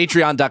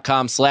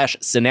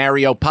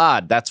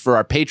 Patreon.com/scenariopod. That's for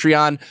our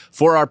Patreon.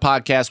 For our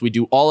podcast, we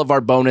do all of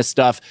our bonus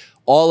stuff.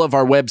 All of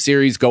our web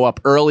series go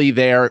up early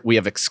there. We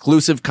have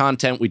exclusive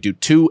content. We do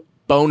 2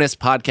 bonus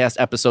podcast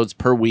episodes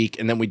per week,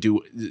 and then we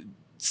do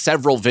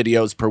several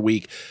videos per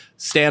week.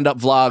 Stand-up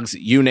vlogs,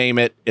 you name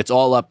it. It's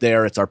all up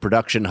there. It's our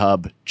production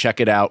hub. Check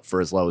it out for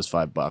as low as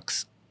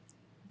 $5.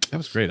 That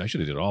was great. I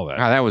should have did all that.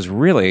 Wow, that was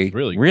really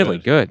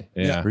good.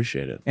 Yeah.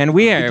 Appreciate it. And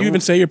did you even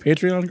say your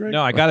Patreon, Greg?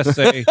 No, I got to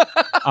say,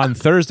 on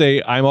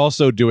Thursday, I'm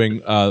also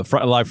doing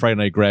live Friday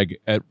Night Greg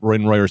in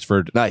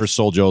Royersford for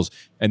Soul Joel's,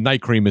 and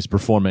Night Cream is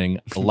performing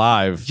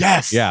live.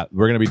 Yes. Yeah,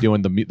 we're going to be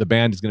doing the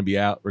band is going to be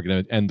out. We're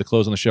going to end the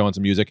close on the show on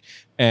some music.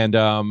 And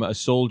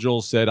Soul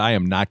Joel said, I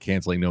am not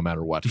canceling no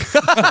matter what. So,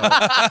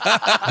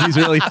 he's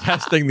really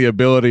testing the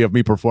ability of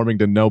me performing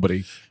to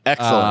nobody.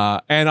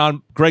 Excellent. And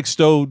on Greg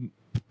Stone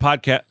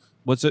podcast,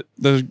 what's it?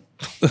 The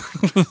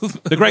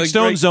Greg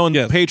Stone Zone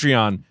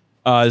Patreon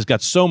has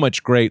got so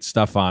much great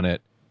stuff on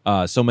it.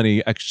 So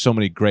many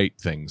great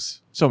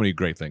things. And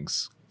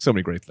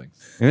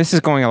this is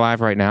going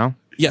live right now.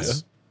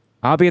 Yes.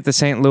 I'll be at the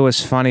St.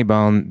 Louis Funny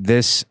Bone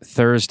this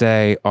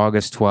Thursday,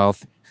 August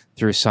 12th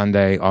through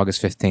Sunday,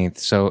 August 15th.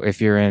 So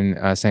if you're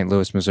in St.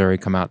 Louis, Missouri,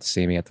 come out to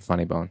see me at the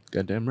Funny Bone.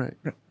 Goddamn right.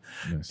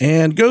 Nice.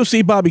 And go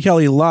see Bobby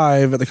Kelly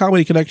live at the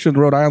Comedy Connection,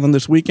 Rhode Island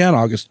this weekend,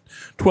 August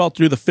 12th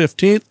through the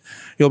 15th.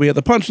 He'll be at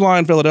the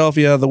Punchline,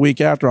 Philadelphia, the week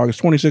after, August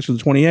 26th to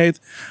the 28th.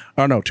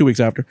 Oh, no, 2 weeks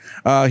after.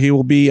 He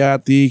will be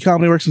at the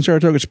Comedy Works in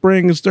Saratoga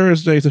Springs,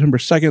 Thursday, September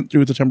 2nd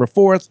through September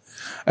 4th.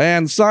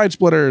 And Side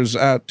Splitters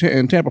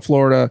in Tampa,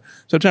 Florida,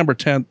 September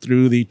 10th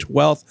through the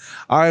 12th.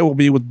 I will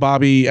be with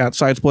Bobby at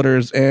Side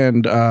Splitters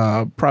and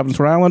Providence,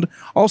 Rhode Island.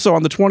 Also,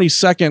 on the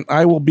 22nd,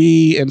 I will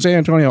be in San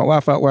Antonio at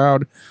Laugh Out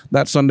Loud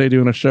that Sunday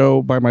doing a show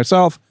by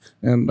myself.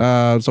 And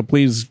so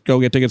please go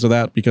get tickets to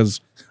that,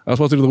 because I was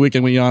supposed to do the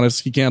weekend with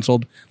Giannis. He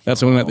canceled.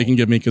 That's the only night they can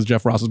give me because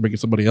Jeff Ross is bringing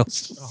somebody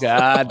else.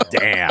 God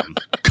damn.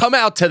 Come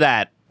out to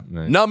that.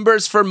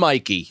 Numbers for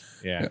Mikey.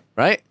 Yeah.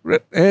 Right?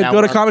 And Now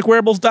go to we're-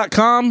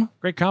 comicwearables.com.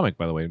 Great comic,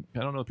 by the way. I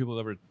don't know if people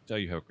ever tell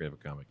you how great of a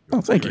comic.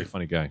 Oh, thank Very you.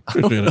 funny guy.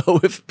 I don't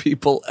know if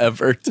people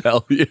ever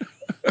tell you.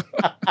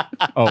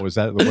 Oh, is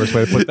that the worst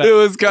way to put that? It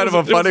was kind of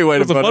a funny way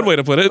to It's a put fun it. way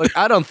to put it. Like,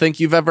 I don't think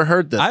you've ever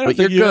heard this, I don't but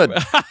you're think you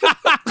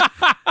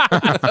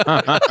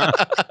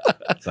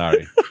good.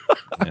 Sorry.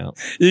 Yeah.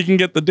 You can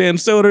get the Dan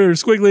Soder,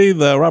 Squiggly,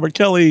 the Robert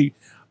Kelly,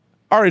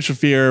 Ari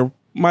Shafir,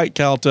 Mike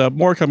Calta,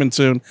 more coming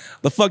soon.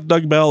 The Fuck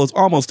Doug Bell is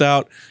almost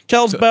out.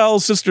 Kel's Bell,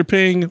 Sister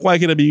Ping,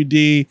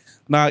 YKWD,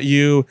 Not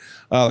You,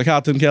 the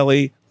Calton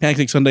Kelly,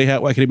 Pancake Sunday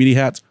hat, YKWD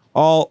hats,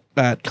 all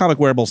at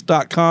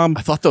comicwearables.com.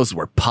 I thought those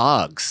were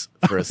Pogs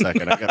for a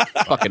second. I got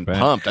fucking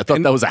pumped. I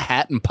thought that was a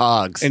hat and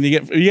Pogs. And you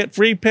get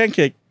free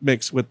pancake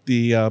mix with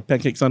the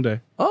Pancake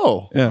Sunday.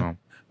 Oh. Yeah.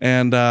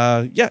 And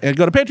and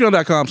go to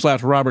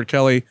patreon.com/Robert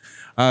Kelly.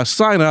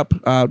 Sign up,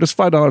 just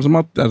 $5 a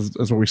month.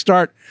 That's where we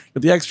start.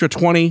 Get the extra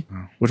 20,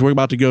 which we're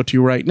about to go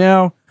to right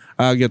now.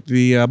 Get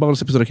the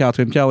bonus episode of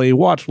Calton Kelly,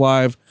 watch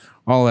live,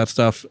 all that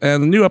stuff.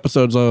 And the new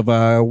episodes of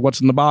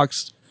What's in the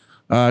Box,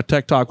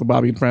 Tech Talk with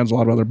Bobby and Friends, a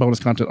lot of other bonus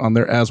content on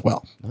there as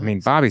well. I mean,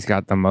 Bobby's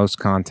got the most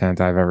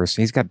content I've ever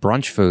seen. He's got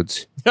brunch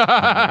foods.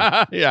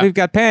 Yeah. We've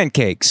got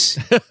pancakes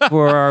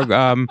for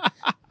our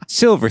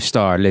Silver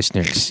Star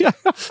listeners.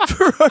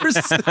 For our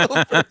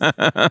silver.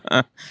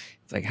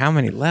 It's like, how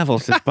many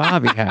levels does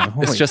Bobby have?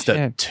 Holy It's just a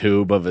shit.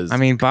 tube of his. I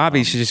mean,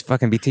 Bobby should just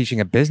fucking be teaching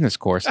a business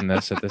course in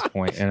this at this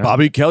point. You know?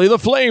 Bobby Kelly, the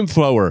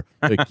flamethrower.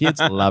 The kids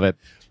love it.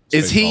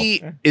 is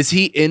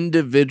he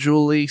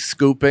individually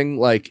scooping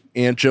like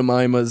Aunt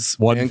Jemima's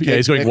One? pancake Yeah,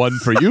 he's going mix? one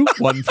for you,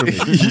 one for me.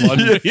 One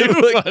for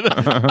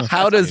you.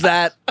 How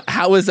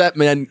is that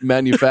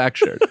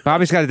manufactured?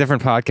 Bobby's got a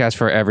different podcast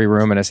for every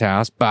room in his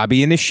house.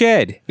 Bobby in the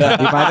shed.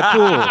 Bobby by the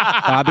pool.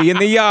 Bobby in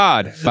the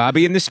yard.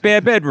 Bobby in the spare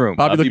bedroom.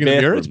 Bobby looking in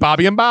the mirror. It's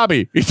Bobby and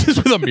Bobby. He's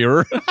just with a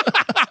mirror.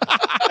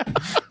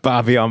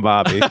 Bobby on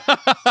Bobby.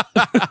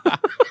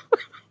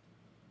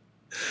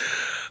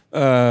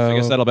 I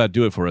guess that'll about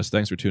do it for us.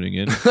 Thanks for tuning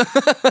in.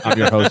 I'm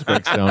your host,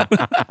 Greg Stone.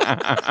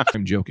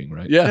 I'm joking,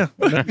 right? Yeah.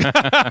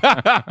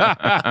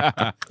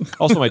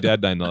 Also, my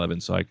dad died in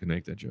 9/11, so I can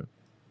make that joke.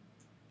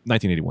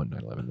 1981,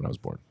 9/11, when I was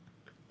born.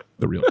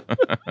 The real.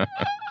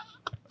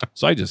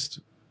 So I just...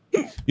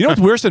 You know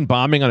what's worse than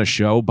bombing on a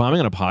show? Bombing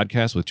on a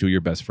podcast with two of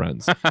your best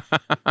friends.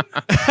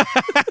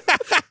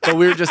 But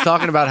we were just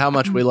talking about how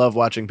much we love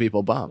watching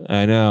people bomb.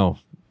 I know.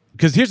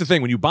 Because here's the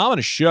thing. When you bomb on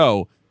a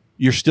show,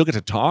 you still get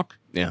to talk.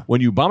 Yeah.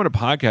 When you bomb on a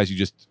podcast, you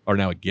just are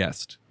now a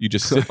guest. You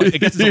just sit like, I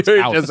guess it's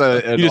You're house. just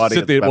an You just audience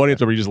sit there, member. audience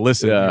member, you just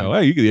listen. Yeah. You know,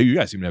 hey, you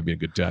guys seem to be a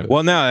good time.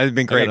 Well, no, it'd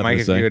been great. got Mike,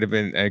 nothing to if you say. would have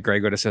been,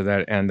 Greg would have said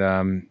that.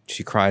 And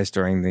she cries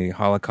during the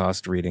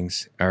Holocaust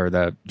readings, or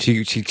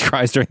she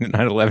cries during the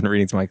 9/11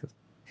 readings. Mike goes,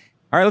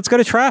 all right, let's go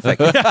to traffic.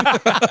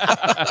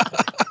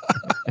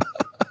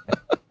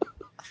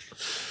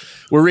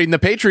 We're reading the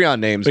Patreon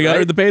names. We got to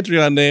right? read the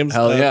Patreon names.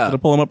 Hell yeah. Gonna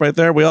pull them up right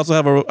there. We also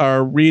have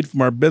our read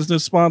from our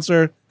business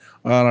sponsor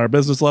on our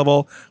business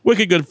level.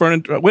 Wicked good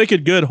furniture,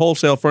 wicked good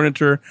wholesale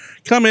furniture.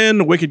 Come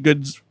in, wicked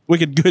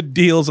good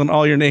deals on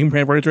all your name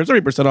brand furniture. It's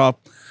 30% off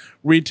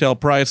retail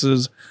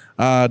prices.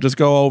 Just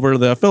go over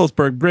the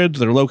Phillipsburg Bridge.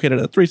 They're located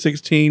at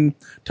 316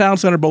 Town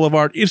Center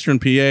Boulevard, Eastern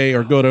PA,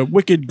 or go to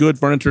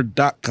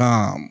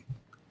wickedgoodfurniture.com.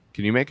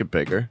 Can you make it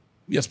bigger?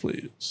 Yes,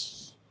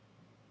 please.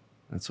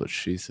 That's what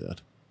she said.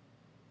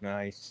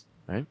 Nice.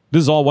 Right? This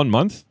is all 1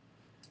 month?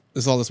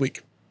 This is all this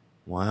week.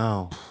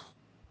 Wow.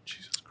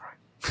 Jesus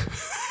Christ.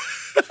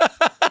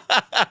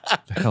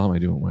 What the hell am I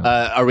doing well?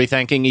 Are we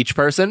thanking each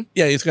person?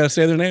 Yeah, you just got to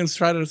say their names.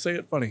 Try to say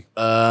it funny.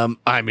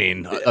 I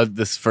mean,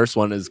 this first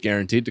one is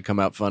guaranteed to come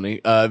out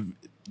funny. That's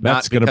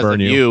That's gonna because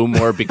burn of you.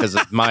 more because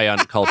of my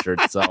uncultured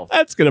self.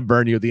 That's going to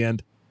burn you at the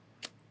end.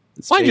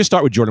 It's Why don't you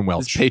start with Jordan it's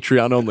Welch?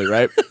 Patreon only,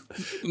 right?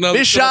 No,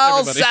 Vishal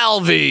everybody.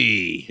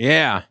 Salvi.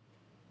 Yeah.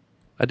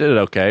 I did it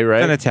okay,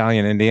 right? An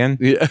Italian Indian.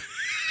 Yeah.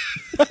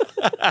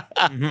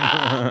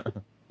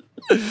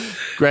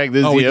 Greg,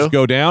 this Oh, is we you. just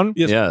go down?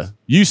 Yes. Yeah.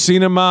 You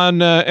seen him on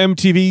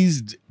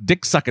MTV's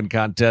dick sucking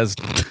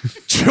contest.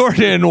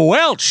 Jordan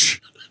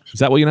Welch. Is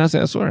that what you announced?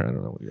 I swear. I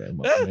don't know.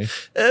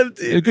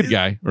 A good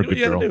guy or a What good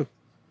you gotta girl. do?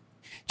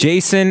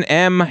 Jason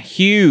M.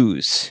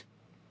 Hughes.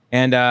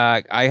 And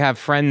I have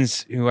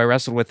friends who I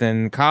wrestled with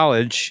in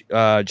college,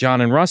 John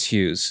and Russ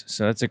Hughes.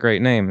 So that's a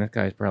great name. That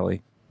guy's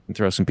probably can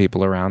throw some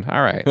people around.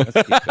 All right. Let's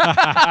keep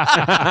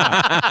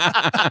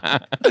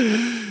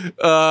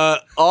going.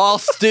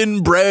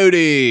 Austin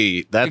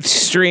Brody. That's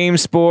Extreme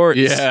sports.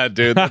 yeah,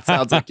 dude. That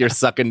sounds like you're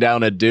sucking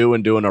down a dew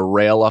and doing a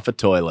rail off a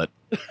toilet.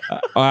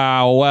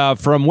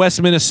 From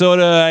West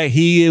Minnesota,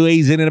 he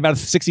weighs in at about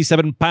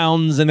 67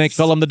 pounds, and they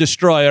call him the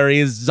Destroyer.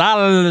 He's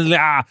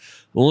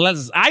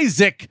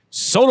Isaac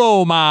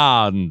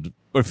Solomon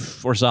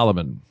or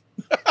Solomon.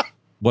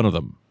 One of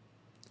them.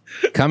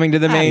 Coming to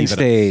the main Even a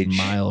stage.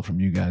 Smile from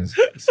you guys.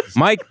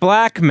 Mike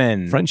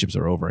Blackman. Friendships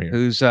are over here.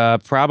 Who's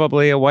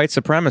probably a white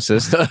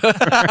supremacist.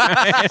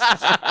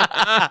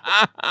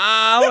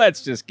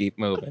 Let's just keep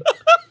moving.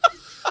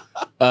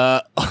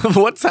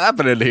 What's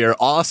happening here?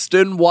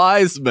 Austin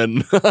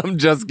Wiseman. I'm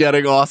just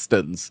getting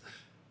Austins.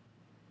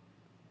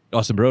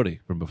 Austin Brody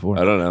from before.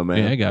 I don't know, man.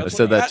 Yeah, I got it.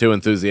 said that too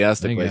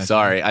enthusiastically. I got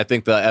Sorry. I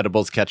think the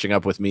edible's catching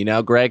up with me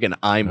now, Greg, and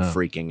I'm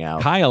freaking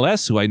out. Kyle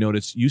S., who I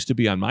noticed used to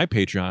be on my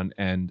Patreon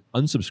and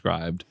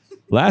unsubscribed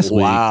last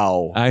week.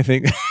 Wow. I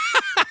think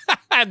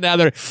now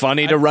they're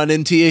Funny to run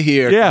into you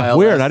here. yeah, Kyle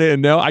weird. S. I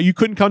didn't know. You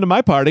couldn't come to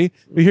my party,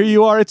 but here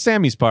you are at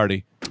Sammy's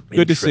party.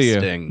 Good to see you.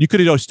 Interesting. You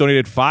could have just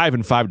donated $5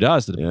 and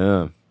 $5 to the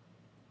Yeah.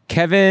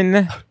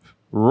 Kevin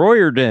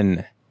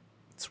Royerden.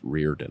 It's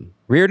Reardon.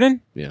 Reardon?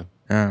 Yeah.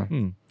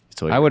 Oh.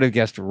 So I would have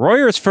guessed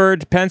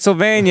Royersford,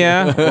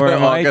 Pennsylvania. Or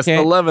August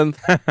 11th.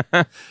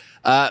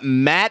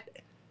 Matt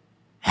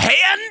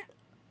Han?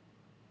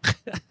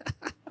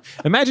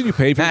 Imagine you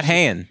paid for Matt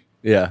Han.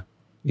 Yeah.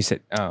 You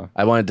said, oh.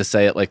 I wanted to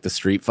say it like the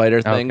Street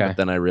Fighter thing, Okay. but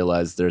then I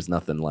realized there's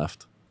nothing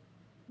left.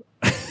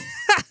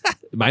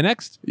 Am I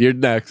next? You're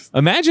next.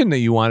 Imagine that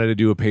you wanted to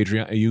do a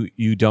Patreon.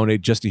 You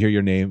donate just to hear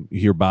your name,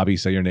 hear Bobby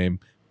say your name,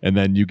 and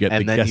then you get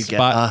And the then guest you get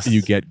spot. us.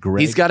 You get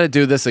Greg. He's got to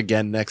do this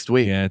again next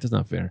week. Yeah, it's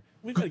not fair.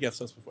 We've had guest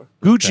hosts before.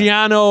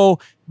 Gucciano,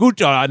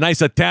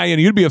 nice Italian.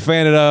 You'd be a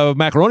fan of the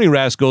Macaroni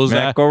Rascals.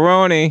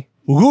 Macaroni.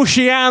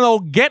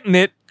 Gucciano getting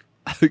it.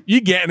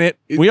 You getting it.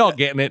 We all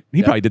getting it.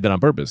 He probably did that on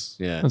purpose.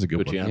 Yeah. That's a good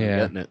Gucciano one. Yeah.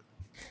 getting it.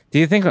 Do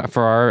you think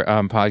for our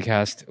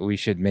podcast, we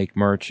should make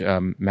merch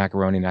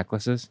macaroni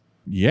necklaces?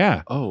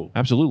 Yeah. Oh.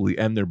 Absolutely.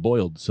 And they're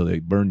boiled, so they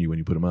burn you when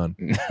you put them on.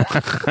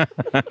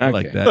 I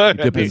like Okay. that.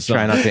 You dip in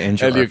Try not to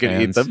injure And our you can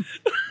fans. eat them.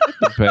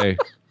 pay.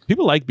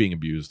 People like being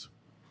abused.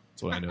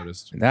 That's what I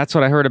noticed. That's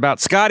what I heard about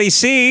Scotty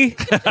C,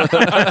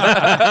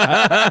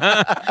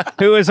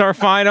 who is our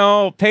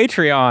final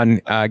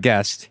Patreon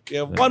guest.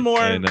 Yeah, one more,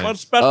 Very nice. one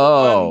special one.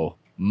 Oh,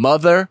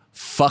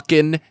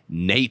 motherfucking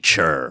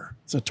nature.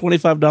 It's a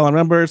 $25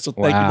 member, so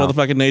thank Wow. you,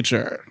 motherfucking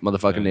nature.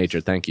 Motherfucking nature.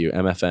 Thank you.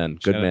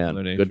 MFN. Good Shout out man.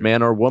 to nature. Good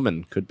man or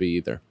woman. Could be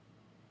either.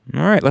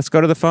 All right, let's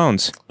go to the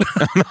phones.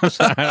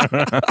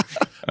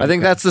 I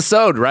think that's the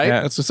sode, right?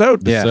 Yeah. That's so.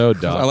 Yeah. So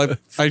dumb.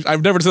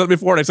 I've never said it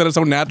before, and I said it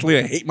so naturally.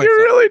 I hate myself.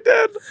 You really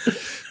did.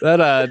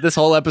 That this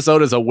whole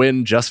episode is a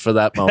win just for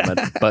that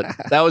moment. But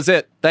that was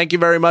it. Thank you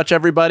very much,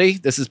 everybody.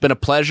 This has been a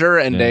pleasure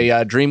and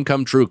a dream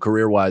come true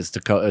career-wise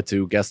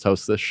to guest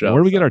host this show.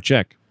 Where do we get our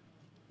check?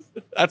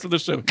 After the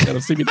show, yeah,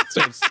 let's see me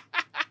downstairs.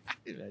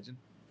 Imagine.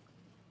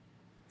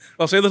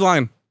 I'll say the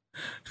line.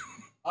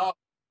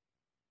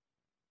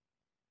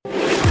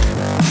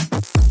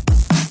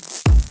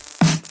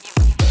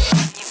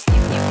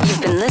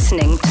 You've been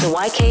listening to the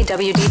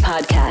YKWD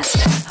podcast.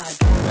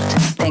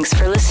 Thanks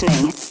for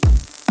listening.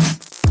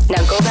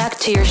 Now go back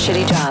to your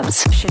shitty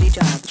jobs. Shitty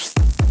jobs.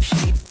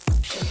 Shitty